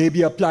may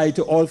be applied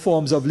to all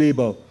forms of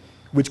labor,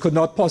 which could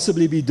not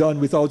possibly be done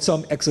without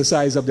some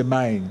exercise of the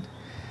mind.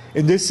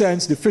 In this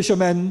sense, the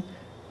fisherman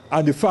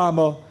and the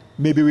farmer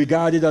may be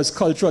regarded as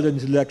cultural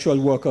and intellectual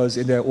workers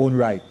in their own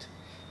right.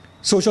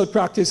 Social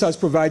practice has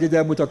provided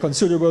them with a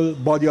considerable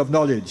body of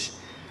knowledge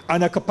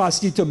and a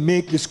capacity to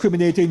make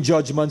discriminating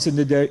judgments in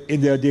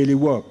their daily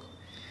work.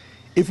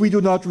 If we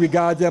do not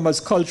regard them as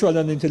cultural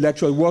and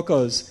intellectual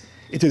workers,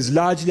 it is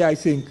largely, I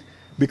think,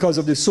 because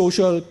of the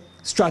social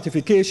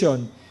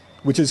stratification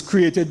which is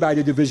created by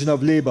the division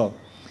of labor,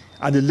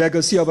 and the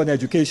legacy of an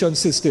education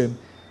system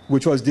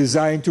which was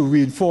designed to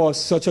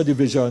reinforce such a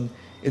division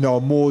in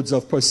our modes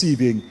of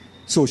perceiving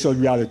social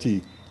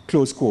reality,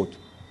 close quote.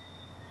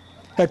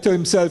 Hector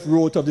himself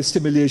wrote of the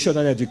stimulation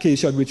and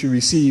education which he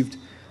received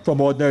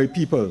from ordinary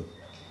people,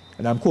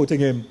 and I'm quoting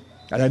him,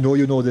 and I know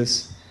you know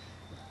this,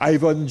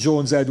 Ivan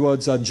Jones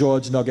Edwards and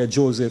George Nugget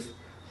Joseph,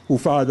 who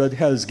fathered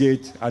Hell's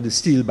Gate and the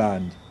Steel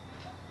Band.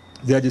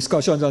 Their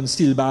discussions on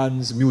steel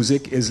bands,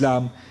 music,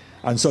 Islam,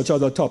 and such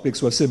other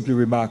topics were simply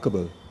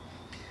remarkable.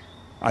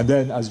 And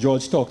then, as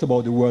George talked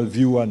about the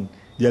worldview and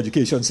the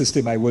education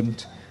system, I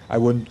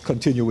wouldn't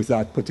continue with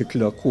that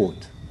particular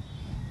quote.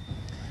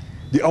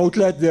 The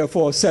outlet,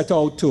 therefore, set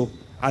out to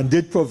and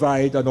did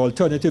provide an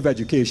alternative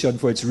education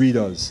for its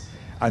readers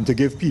and to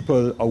give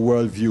people a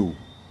worldview.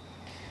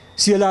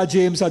 C.L.R.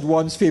 James had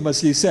once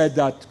famously said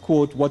that,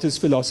 quote, what is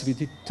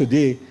philosophy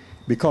today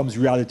becomes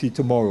reality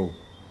tomorrow,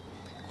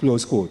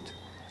 close quote.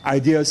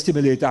 Ideas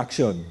stimulate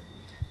action.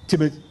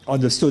 Tim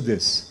understood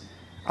this,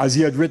 as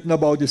he had written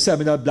about the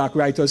seminal Black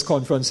Writers'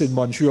 Conference in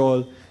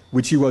Montreal,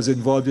 which he was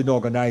involved in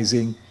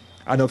organizing,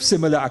 and of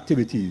similar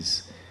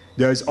activities.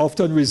 There is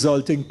often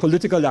resulting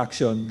political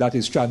action that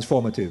is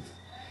transformative.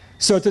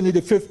 Certainly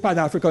the 5th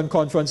Pan-African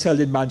Conference held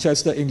in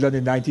Manchester, England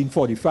in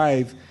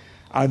 1945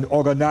 and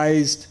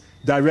organized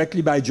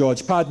directly by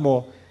George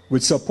Padmore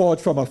with support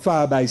from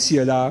afar by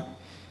CLR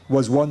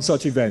was one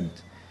such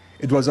event.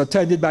 It was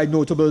attended by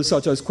notables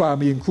such as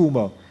Kwame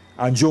Nkrumah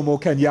and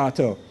Jomo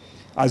Kenyatta,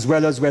 as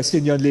well as West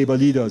Indian labor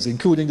leaders,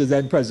 including the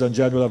then President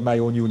General of my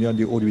own union,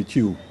 the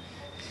ODQ.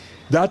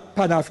 That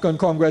Pan-African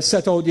Congress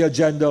set out the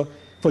agenda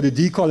for the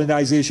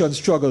decolonization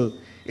struggle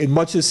in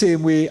much the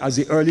same way as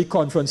the early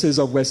conferences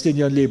of West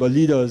Indian labor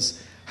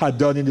leaders had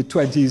done in the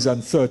 20s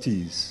and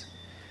 30s.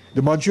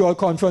 The Montreal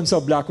Conference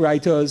of Black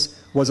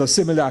Writers was a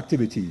similar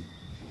activity.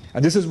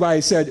 And this is why I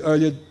said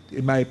earlier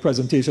in my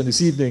presentation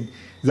this evening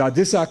that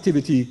this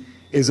activity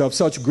is of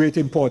such great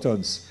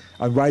importance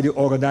and why the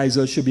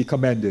organizers should be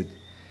commended.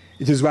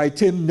 It is why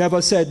Tim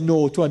never said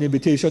no to an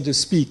invitation to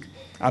speak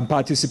and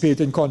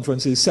participate in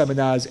conferences,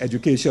 seminars,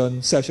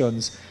 education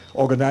sessions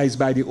organized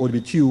by the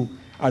ODQ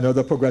and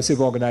other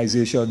progressive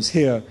organizations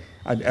here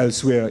and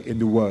elsewhere in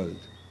the world.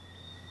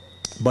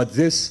 But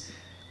this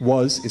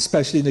was,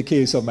 especially in the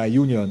case of my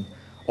union,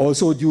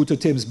 also due to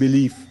Tim's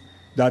belief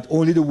that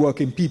only the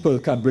working people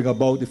can bring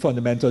about the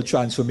fundamental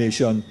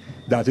transformation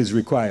that is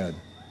required.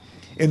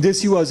 In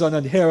this, he was an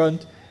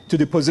adherent to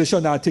the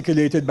position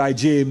articulated by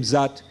James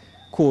that,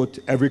 quote,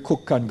 every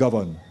cook can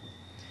govern.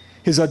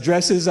 His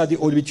addresses at the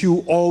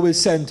ODQ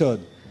always centered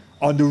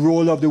on the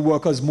role of the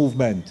workers'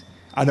 movement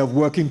and of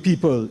working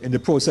people in the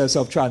process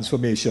of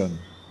transformation.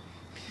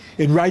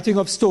 In writing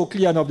of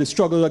Stokely and of the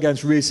struggle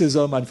against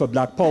racism and for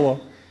black power,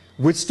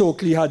 which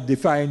Stokely had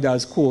defined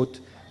as, quote,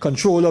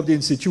 control of the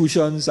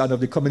institutions and of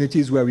the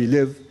communities where we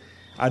live,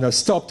 and a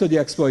stop to the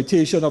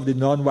exploitation of the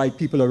non-white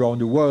people around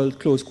the world,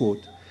 close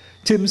quote,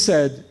 Tim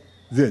said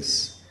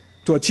this: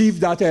 to achieve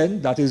that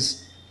end, that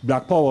is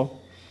black power,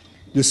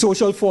 the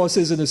social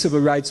forces in the civil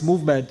rights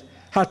movement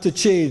had to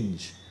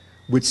change,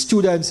 with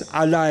students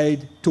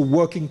allied to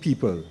working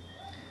people.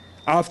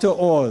 After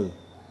all,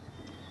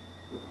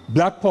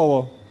 black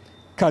power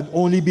can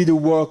only be the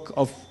work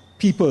of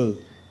people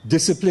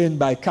disciplined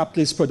by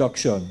capitalist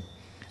production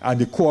and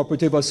the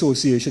cooperative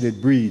association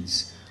it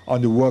breeds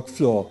on the work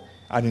floor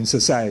and in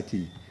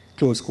society,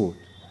 close quote.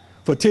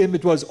 For Tim,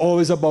 it was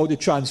always about the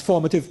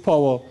transformative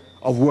power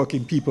of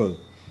working people,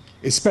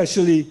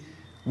 especially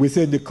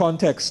within the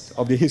context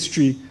of the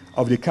history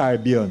of the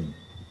Caribbean.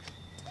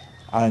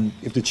 And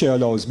if the chair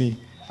allows me,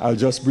 I'll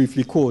just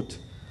briefly quote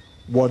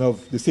one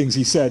of the things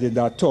he said in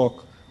that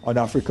talk on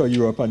Africa,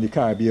 Europe, and the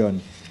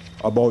Caribbean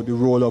about the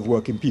role of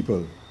working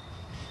people.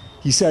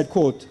 He said,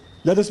 quote,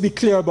 let us be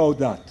clear about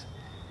that.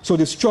 So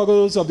the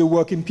struggles of the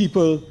working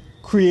people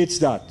creates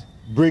that,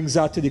 brings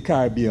that to the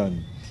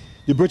Caribbean.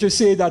 The British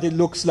say that it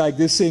looks like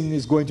this thing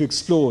is going to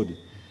explode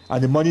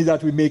and the money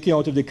that we're making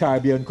out of the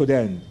Caribbean could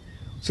end.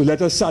 So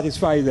let us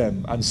satisfy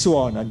them and so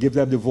on and give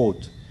them the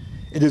vote.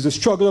 It is the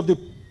struggle of the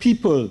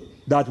people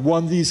that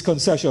won these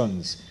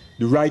concessions,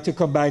 the right to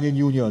combine in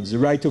unions, the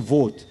right to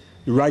vote,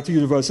 the right to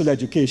universal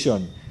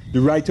education,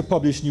 the right to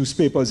publish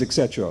newspapers,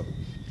 etc.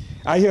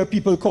 I hear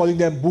people calling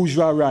them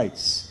bourgeois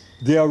rights.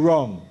 They are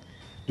wrong.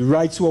 The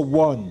rights were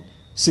won,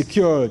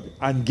 secured,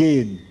 and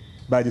gained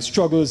by the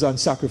struggles and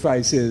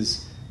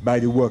sacrifices by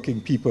the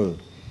working people.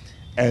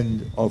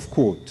 End of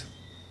quote.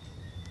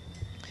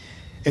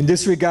 In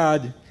this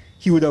regard,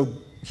 he would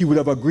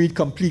have agreed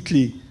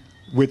completely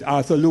with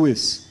Arthur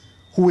Lewis,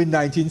 who in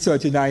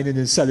 1939 in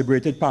his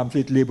celebrated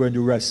pamphlet Labor in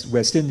the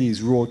West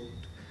Indies wrote,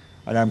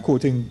 and I'm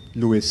quoting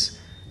Lewis,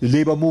 the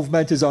labor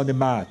movement is on the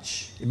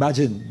march.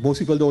 Imagine, most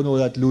people don't know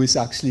that Lewis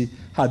actually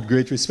had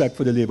great respect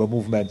for the labor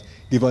movement,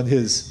 given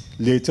his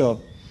later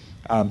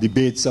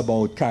debates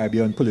about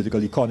Caribbean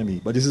political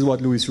economy. But this is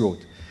what Lewis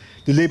wrote.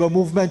 The labor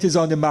movement is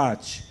on the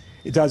march.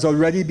 It has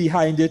already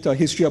behind it a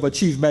history of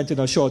achievement in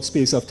a short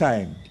space of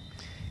time.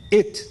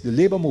 It, the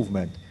labor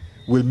movement,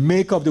 will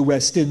make of the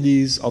West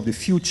Indies of the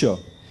future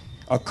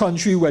a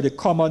country where the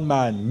common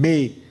man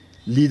may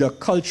lead a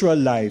cultural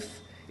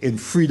life in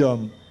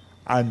freedom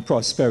and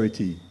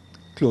prosperity.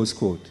 Close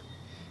quote.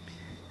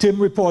 Tim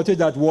reported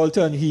that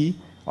Walter and he,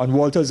 on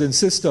Walter's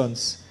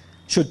insistence,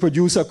 should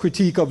produce a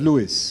critique of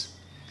Lewis.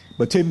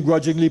 But Tim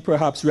grudgingly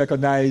perhaps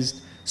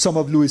recognized some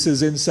of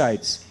Lewis's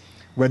insights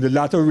when the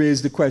latter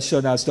raised the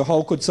question as to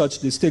how could such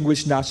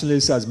distinguished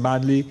nationalists as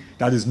Manley,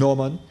 that is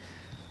Norman,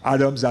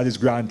 Adams, that is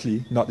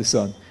Grantley, not the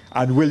son,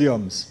 and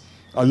Williams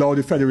allow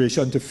the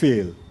Federation to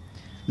fail.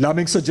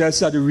 Lamming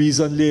suggests that the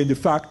reason lay in the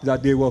fact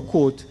that they were,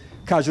 quote,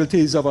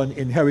 casualties of an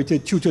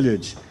inherited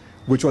tutelage,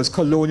 which was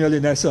colonial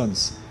in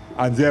essence,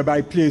 and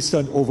thereby placed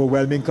an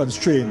overwhelming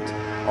constraint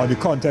on the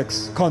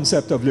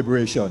concept of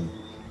liberation.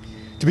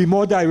 To be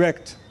more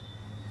direct,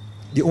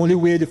 the only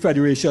way the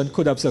Federation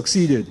could have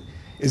succeeded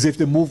is if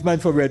the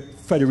movement for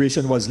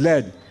federation was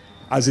led,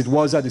 as it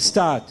was at the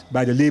start,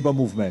 by the labor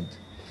movement.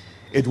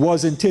 It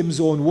was, in Tim's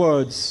own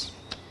words,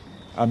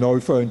 I'm now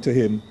referring to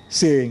him,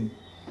 saying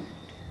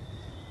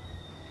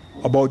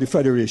about the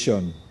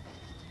Federation,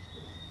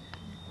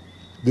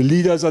 the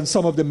leaders and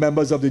some of the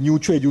members of the new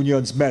trade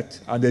unions met,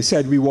 and they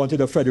said we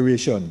wanted a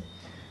federation.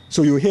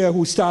 So you hear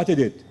who started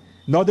it,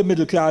 not the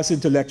middle class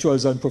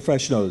intellectuals and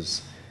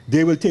professionals.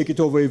 They will take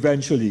it over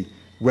eventually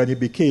when it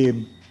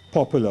became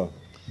popular.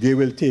 They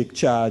will take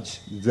charge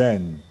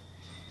then.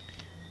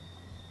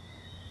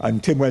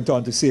 And Tim went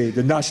on to say,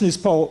 the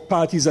nationalist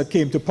parties that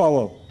came to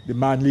power, the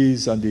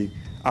Manleys and the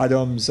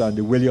Adams and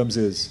the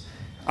Williamses,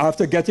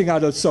 after getting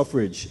adult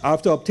suffrage,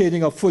 after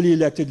obtaining a fully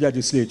elected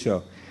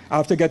legislature,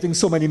 after getting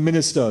so many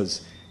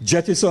ministers,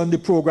 jettisoned the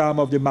program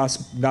of the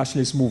mass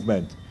nationalist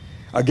movement.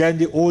 Again,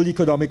 the old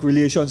economic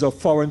relations of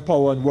foreign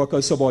power and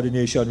worker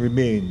subordination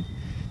remain.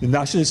 The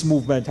nationalist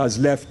movement has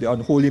left the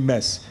unholy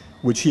mess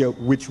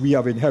which we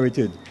have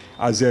inherited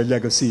as their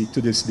legacy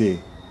to this day.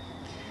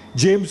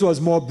 James was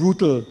more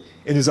brutal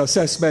in his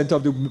assessment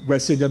of the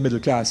West Indian middle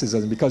classes,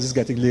 and because it's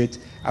getting late,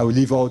 I will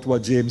leave out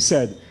what James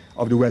said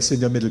of the West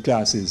Indian middle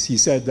classes. He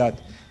said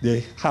that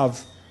they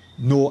have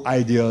no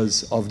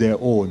ideas of their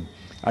own,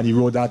 and he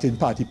wrote that in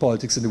Party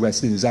Politics in the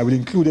West Indies. I will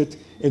include it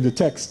in the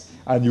text,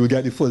 and you will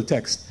get the full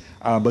text.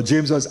 But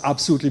James was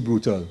absolutely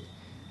brutal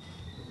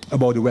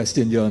about the West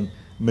Indian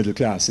middle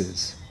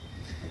classes.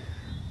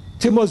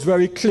 Tim was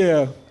very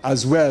clear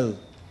as well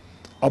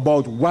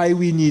about why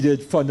we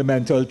needed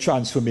fundamental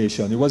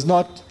transformation. It was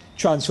not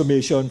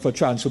transformation for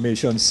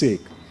transformation's sake.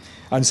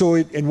 And so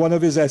in one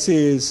of his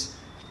essays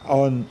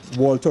on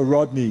Walter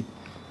Rodney,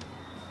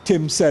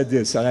 Tim said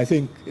this, and I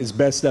think it's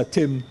best that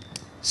Tim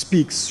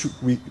speaks,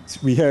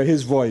 we hear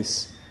his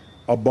voice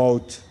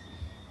about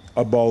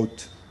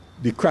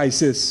the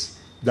crisis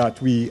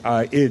that we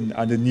are in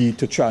and the need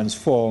to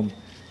transform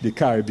the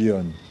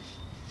Caribbean.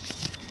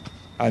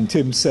 And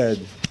Tim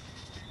said,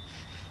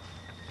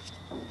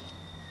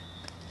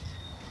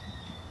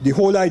 the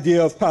whole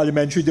idea of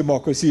parliamentary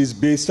democracy is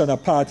based on a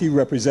party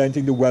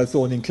representing the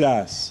wealth-owning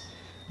class,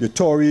 the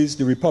Tories,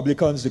 the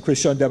Republicans, the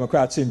Christian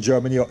Democrats in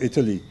Germany or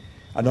Italy,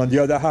 and on the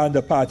other hand,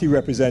 a party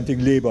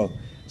representing Labour,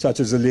 such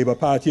as the Labour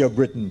Party of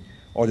Britain,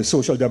 or the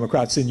Social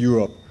Democrats in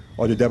Europe,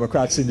 or the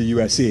Democrats in the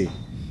USA.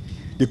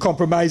 The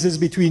compromises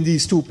between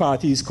these two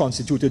parties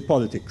constituted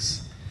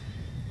politics,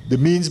 the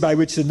means by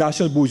which the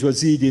national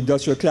bourgeoisie, the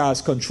industrial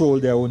class,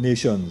 controlled their own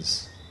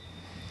nations.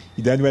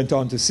 He then went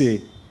on to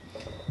say,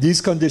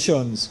 these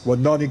conditions were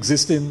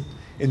non-existent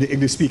in the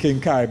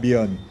English-speaking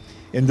Caribbean,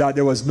 in that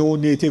there was no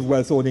native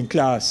wealth-owning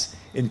class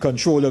in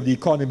control of the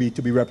economy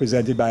to be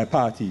represented by a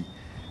party.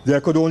 There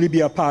could only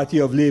be a party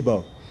of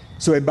labor.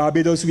 So in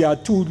Barbados, we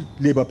had two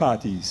labor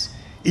parties,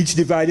 each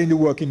dividing the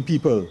working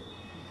people.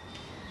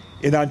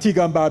 In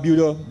Antigua and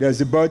Barbuda, there's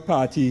the Byrd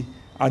Party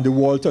and the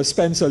Walter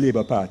Spencer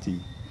Labour Party,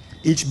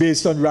 each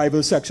based on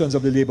rival sections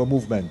of the labor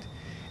movement.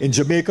 In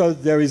Jamaica,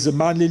 there is the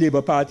Manley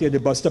Labour Party and the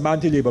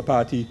Bustamante Labour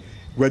Party,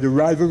 where the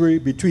rivalry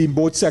between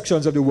both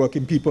sections of the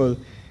working people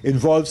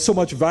involves so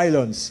much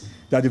violence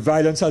that the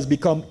violence has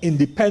become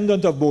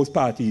independent of both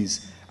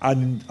parties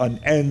and an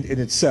end in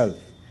itself.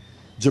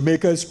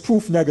 Jamaica is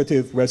proof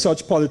negative where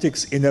such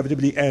politics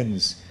inevitably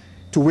ends,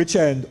 to which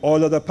end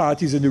all other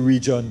parties in the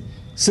region,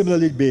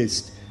 similarly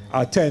based,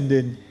 are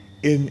tending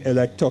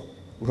inevitably.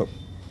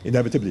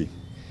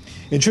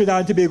 In Trinidad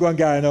and Tobago and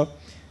Guyana,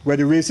 where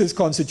the races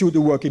constitute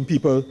the working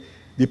people,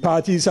 the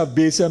parties have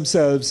based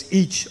themselves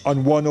each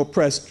on one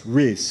oppressed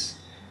race.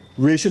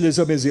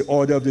 Racialism is the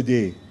order of the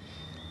day.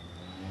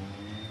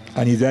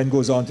 And he then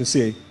goes on to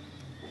say,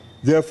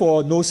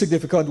 therefore, no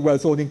significant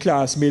wealth-owning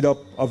class made up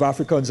of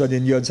Africans and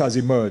Indians has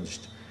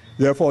emerged.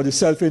 Therefore, the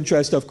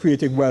self-interest of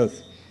creating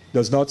wealth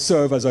does not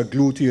serve as a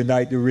glue to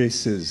unite the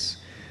races.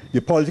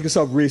 The politics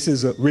of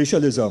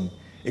racialism,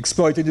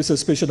 exploiting the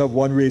suspicion of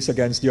one race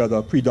against the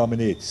other,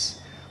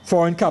 predominates.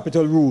 Foreign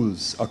capital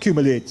rules,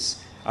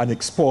 accumulates, and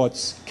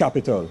exports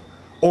capital.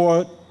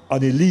 Or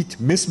an elite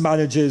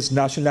mismanages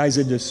nationalized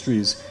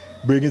industries,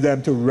 bringing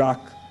them to rack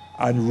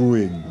and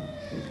ruin.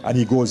 And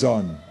he goes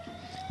on.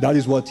 That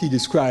is what he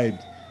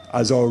described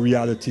as our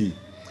reality.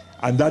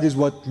 And that is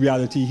what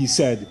reality, he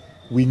said,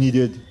 we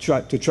needed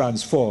to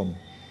transform.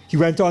 He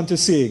went on to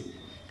say,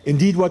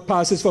 indeed, what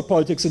passes for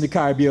politics in the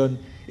Caribbean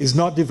is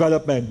not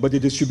development, but the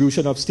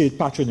distribution of state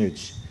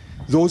patronage.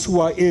 Those who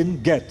are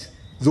in get,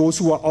 those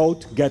who are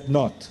out get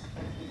not.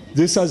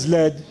 This has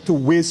led to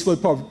wasteful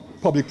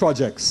public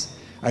projects.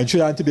 And in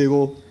Trinidad and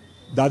Tobago,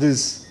 that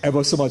is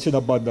ever so much in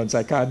abundance.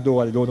 I don't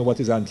know what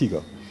is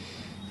Antigua.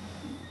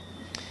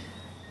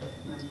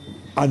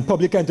 And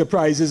public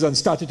enterprises and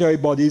statutory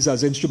bodies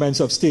as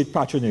instruments of state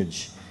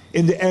patronage.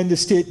 In the end, the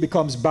state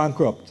becomes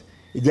bankrupt.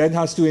 It then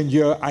has to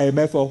endure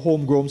IMF or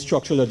homegrown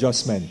structural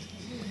adjustment.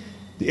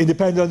 The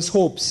independence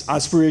hopes,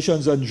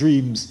 aspirations, and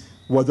dreams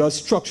were thus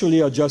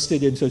structurally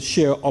adjusted into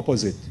sheer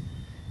opposite.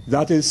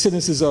 That is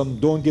cynicism,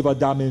 don't give a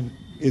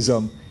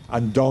damnism,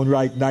 and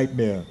downright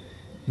nightmare.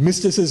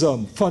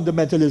 Mysticism,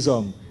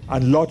 fundamentalism,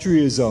 and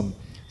lotteryism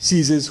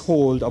seizes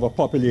hold of a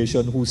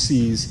population who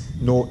sees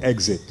no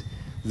exit.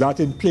 That,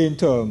 in plain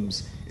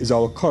terms, is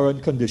our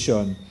current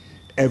condition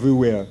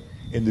everywhere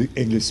in the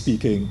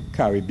English-speaking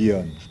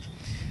Caribbean.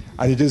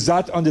 And it is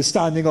that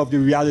understanding of the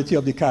reality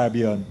of the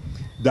Caribbean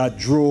that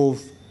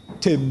drove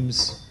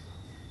Tim's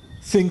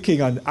thinking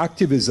and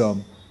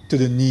activism to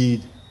the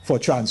need for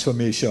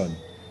transformation.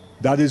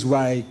 That is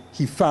why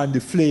he fanned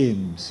the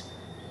flames,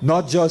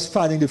 not just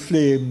fanning the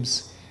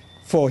flames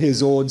for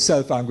his own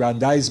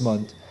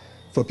self-aggrandizement,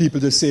 for people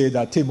to say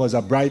that Tim was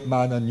a bright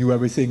man and knew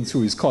everything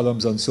through his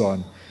columns and so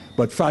on,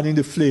 but fanning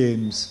the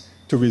flames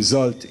to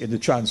result in the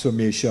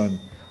transformation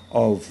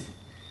of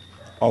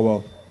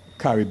our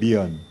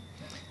Caribbean.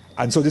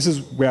 And so this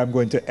is where I'm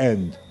going to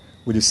end,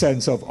 with a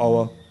sense of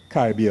our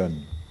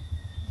Caribbean,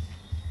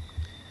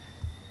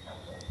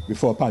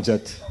 before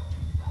Paget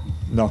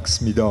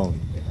knocks me down.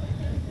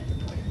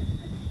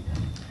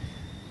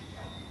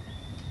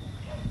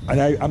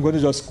 And I'm going to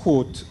just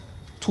quote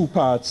two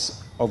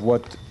parts of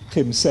what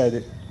Tim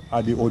said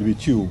at the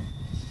OWTU.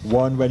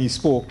 One, when he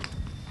spoke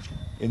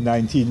in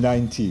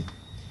 1990.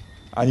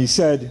 And he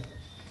said,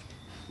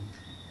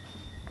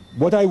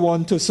 what I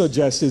want to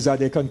suggest is that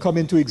there can come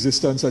into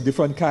existence a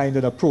different kind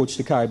of approach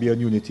to Caribbean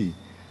unity.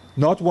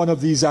 Not one of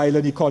these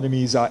island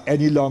economies are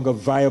any longer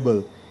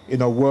viable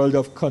in a world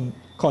of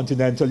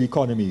continental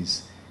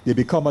economies. They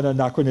become an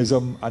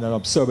anachronism and an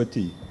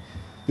absurdity.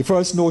 The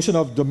first notion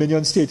of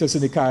dominion status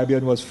in the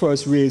Caribbean was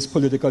first raised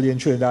politically in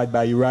Trinidad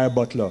by Uriah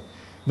Butler,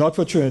 not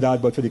for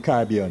Trinidad but for the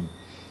Caribbean.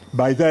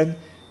 By then,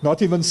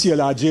 not even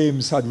C.L.R.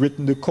 James had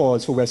written the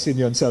cause for West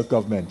Indian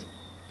self-government.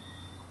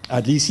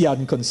 At least he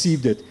hadn't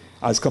conceived it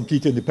as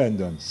complete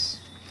independence.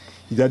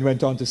 He then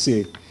went on to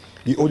say,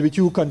 the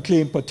OWTU can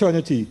claim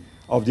paternity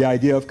of the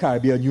idea of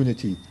Caribbean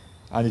unity,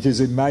 and it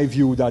is in my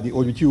view that the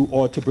OWTU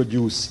ought to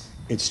produce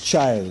its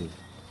child.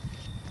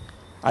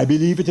 I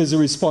believe it is the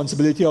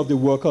responsibility of the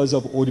workers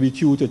of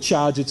OWTU to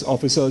charge its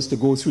officers to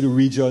go through the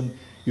region,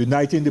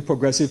 uniting the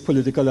progressive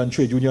political and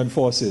trade union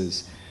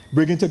forces,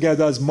 bringing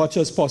together as much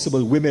as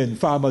possible women,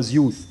 farmers,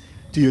 youth,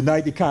 to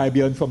unite the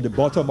Caribbean from the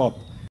bottom up,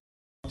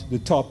 the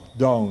top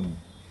down.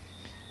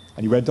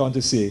 And he went on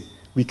to say,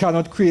 we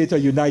cannot create a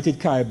united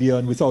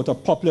Caribbean without a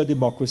popular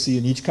democracy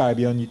in each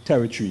Caribbean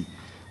territory.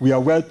 We are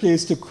well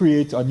placed to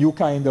create a new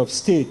kind of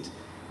state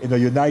in a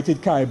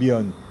united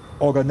Caribbean,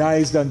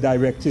 organized and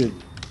directed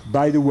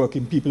by the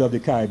working people of the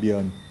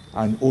Caribbean,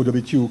 and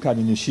OWTU can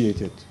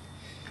initiate it.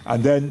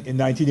 And then in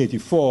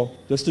 1984,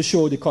 just to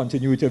show the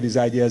continuity of his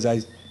ideas,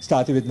 I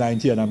started with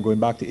 90 and I'm going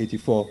back to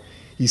 84,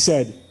 he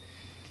said,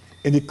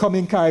 in the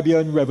coming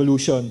Caribbean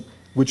revolution,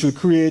 which will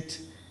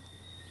create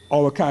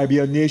our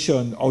Caribbean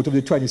nation out of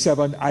the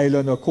 27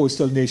 island or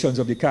coastal nations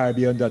of the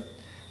Caribbean,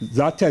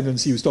 that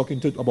tendency, he was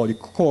talking about the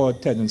core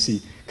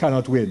tendency,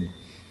 cannot win.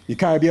 The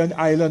Caribbean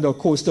island or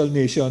coastal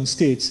nation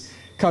states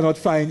cannot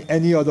find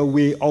any other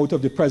way out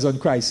of the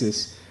present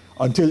crisis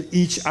until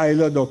each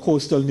island or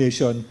coastal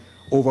nation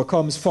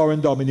overcomes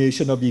foreign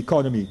domination of the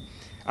economy,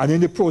 and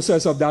in the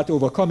process of that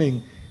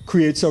overcoming,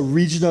 creates a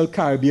regional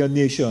Caribbean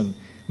nation,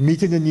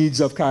 meeting the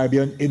needs of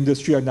Caribbean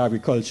industry and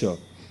agriculture.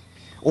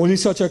 Only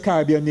such a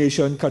Caribbean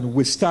nation can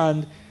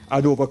withstand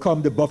and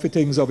overcome the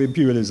buffetings of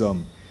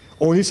imperialism.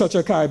 Only such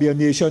a Caribbean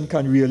nation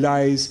can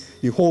realize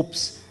the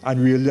hopes and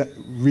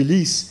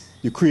release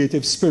the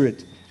creative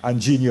spirit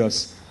and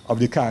genius of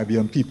the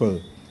Caribbean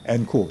people,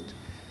 end quote.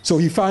 So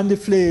he fanned the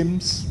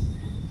flames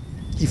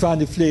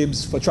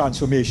for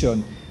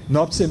transformation,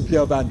 not simply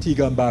of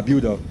Antigua and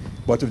Barbuda,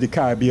 but of the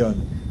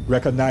Caribbean,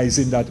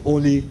 recognizing that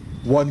only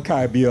one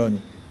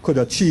Caribbean could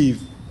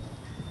achieve,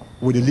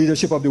 with the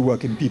leadership of the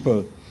working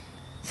people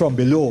from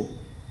below,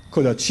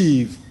 could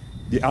achieve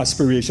the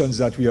aspirations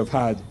that we have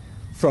had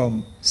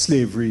from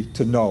slavery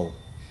to now.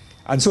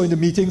 And so in the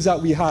meetings that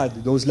we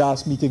had, those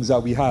last meetings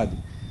that we had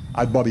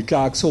at Bobby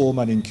Clark's home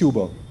and in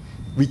Cuba,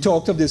 we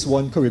talked of this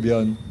One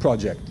Caribbean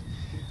project.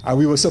 And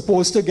we were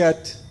supposed to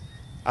get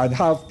and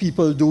have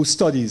people do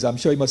studies. I'm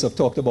sure you must have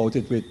talked about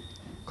it with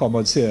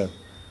comrades here.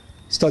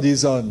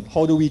 Studies on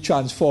how do we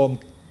transform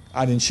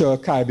and ensure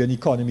Caribbean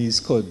economies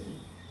could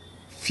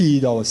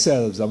feed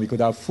ourselves and we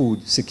could have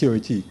food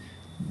security,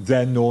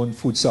 then known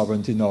food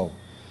sovereignty now.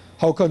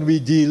 How can we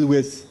deal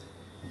with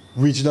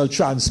regional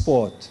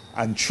transport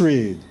and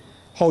trade?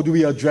 how do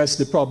we address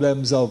the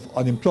problems of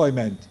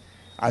unemployment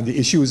and the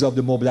issues of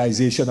the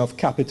mobilization of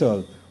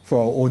capital for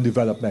our own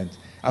development.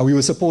 And we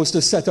were supposed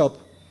to set up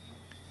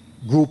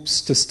groups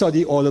to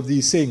study all of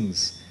these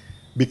things,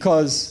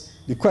 because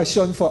the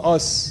question for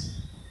us,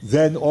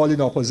 then all in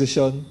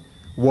opposition,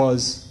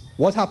 was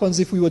what happens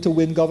if we were to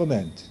win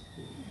government?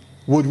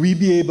 Would we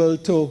be able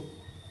to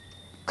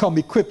come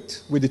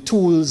equipped with the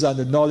tools and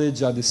the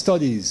knowledge and the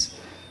studies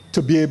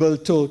to be able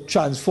to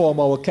transform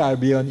our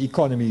Caribbean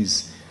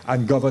economies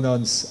and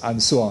governance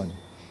and so on?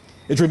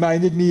 It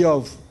reminded me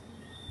of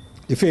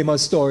the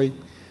famous story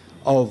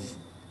of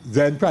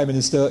then Prime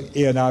Minister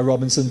A.N.R.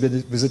 Robinson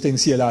visiting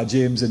C.L.R.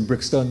 James in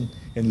Brixton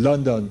in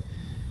London,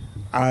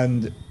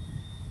 and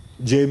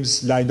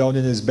James lying down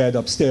in his bed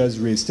upstairs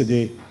raised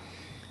today,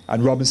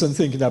 and Robinson,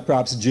 thinking that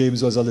perhaps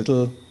James was a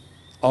little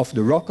off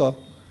the rocker,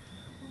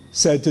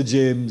 said to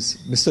James,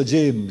 "Mr.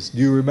 James, do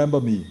you remember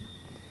me?"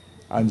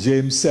 And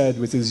James said,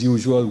 with his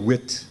usual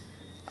wit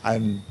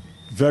and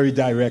very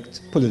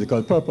direct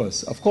political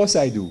purpose, "Of course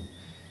I do.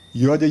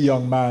 You're the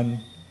young man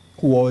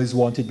who always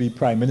wanted to be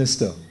Prime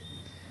Minister.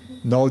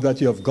 Now that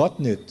you have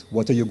gotten it,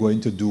 what are you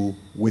going to do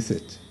with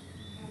it?"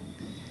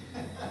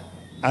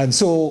 And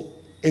so,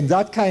 in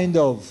that kind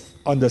of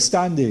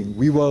understanding,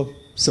 we were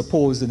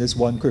supposed in this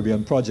One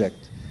Caribbean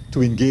project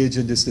to engage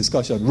in this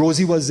discussion.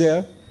 Rosie was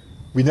there.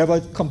 We never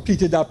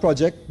completed that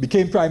project,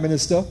 became Prime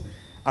Minister,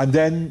 and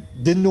then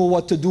didn't know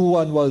what to do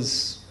and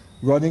was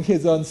running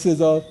hither and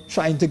thither,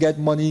 trying to get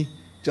money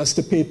just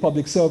to pay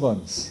public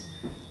servants.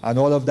 And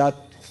all of that,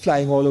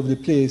 flying all over the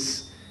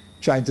place,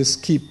 trying to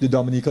keep the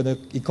Dominican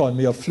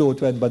economy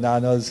afloat when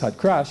bananas had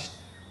crashed,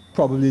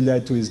 probably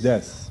led to his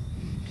death.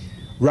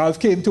 Ralph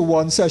came to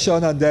one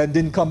session and then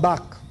didn't come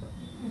back.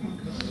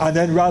 And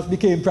then Ralph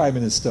became Prime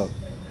Minister.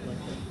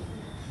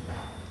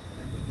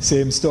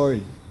 Same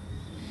story.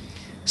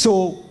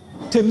 So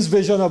Tim's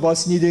vision of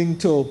us needing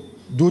to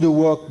do the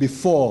work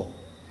before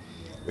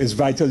is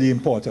vitally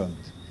important.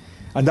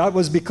 And that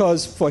was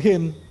because for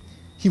him,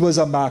 he was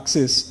a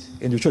Marxist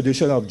in the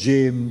tradition of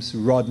James,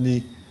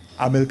 Rodney,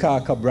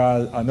 Amilcar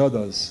Cabral, and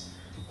others,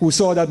 who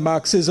saw that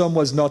Marxism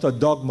was not a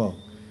dogma,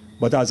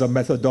 but as a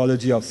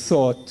methodology of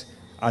thought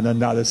and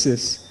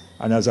analysis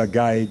and as a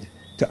guide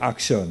to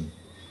action.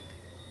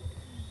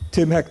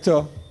 Tim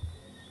Hector,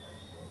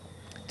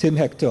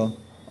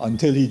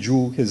 until he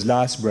drew his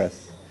last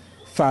breath,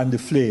 fanned the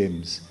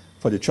flames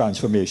for the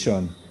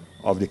transformation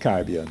of the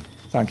Caribbean.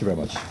 Thank you very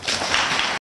much.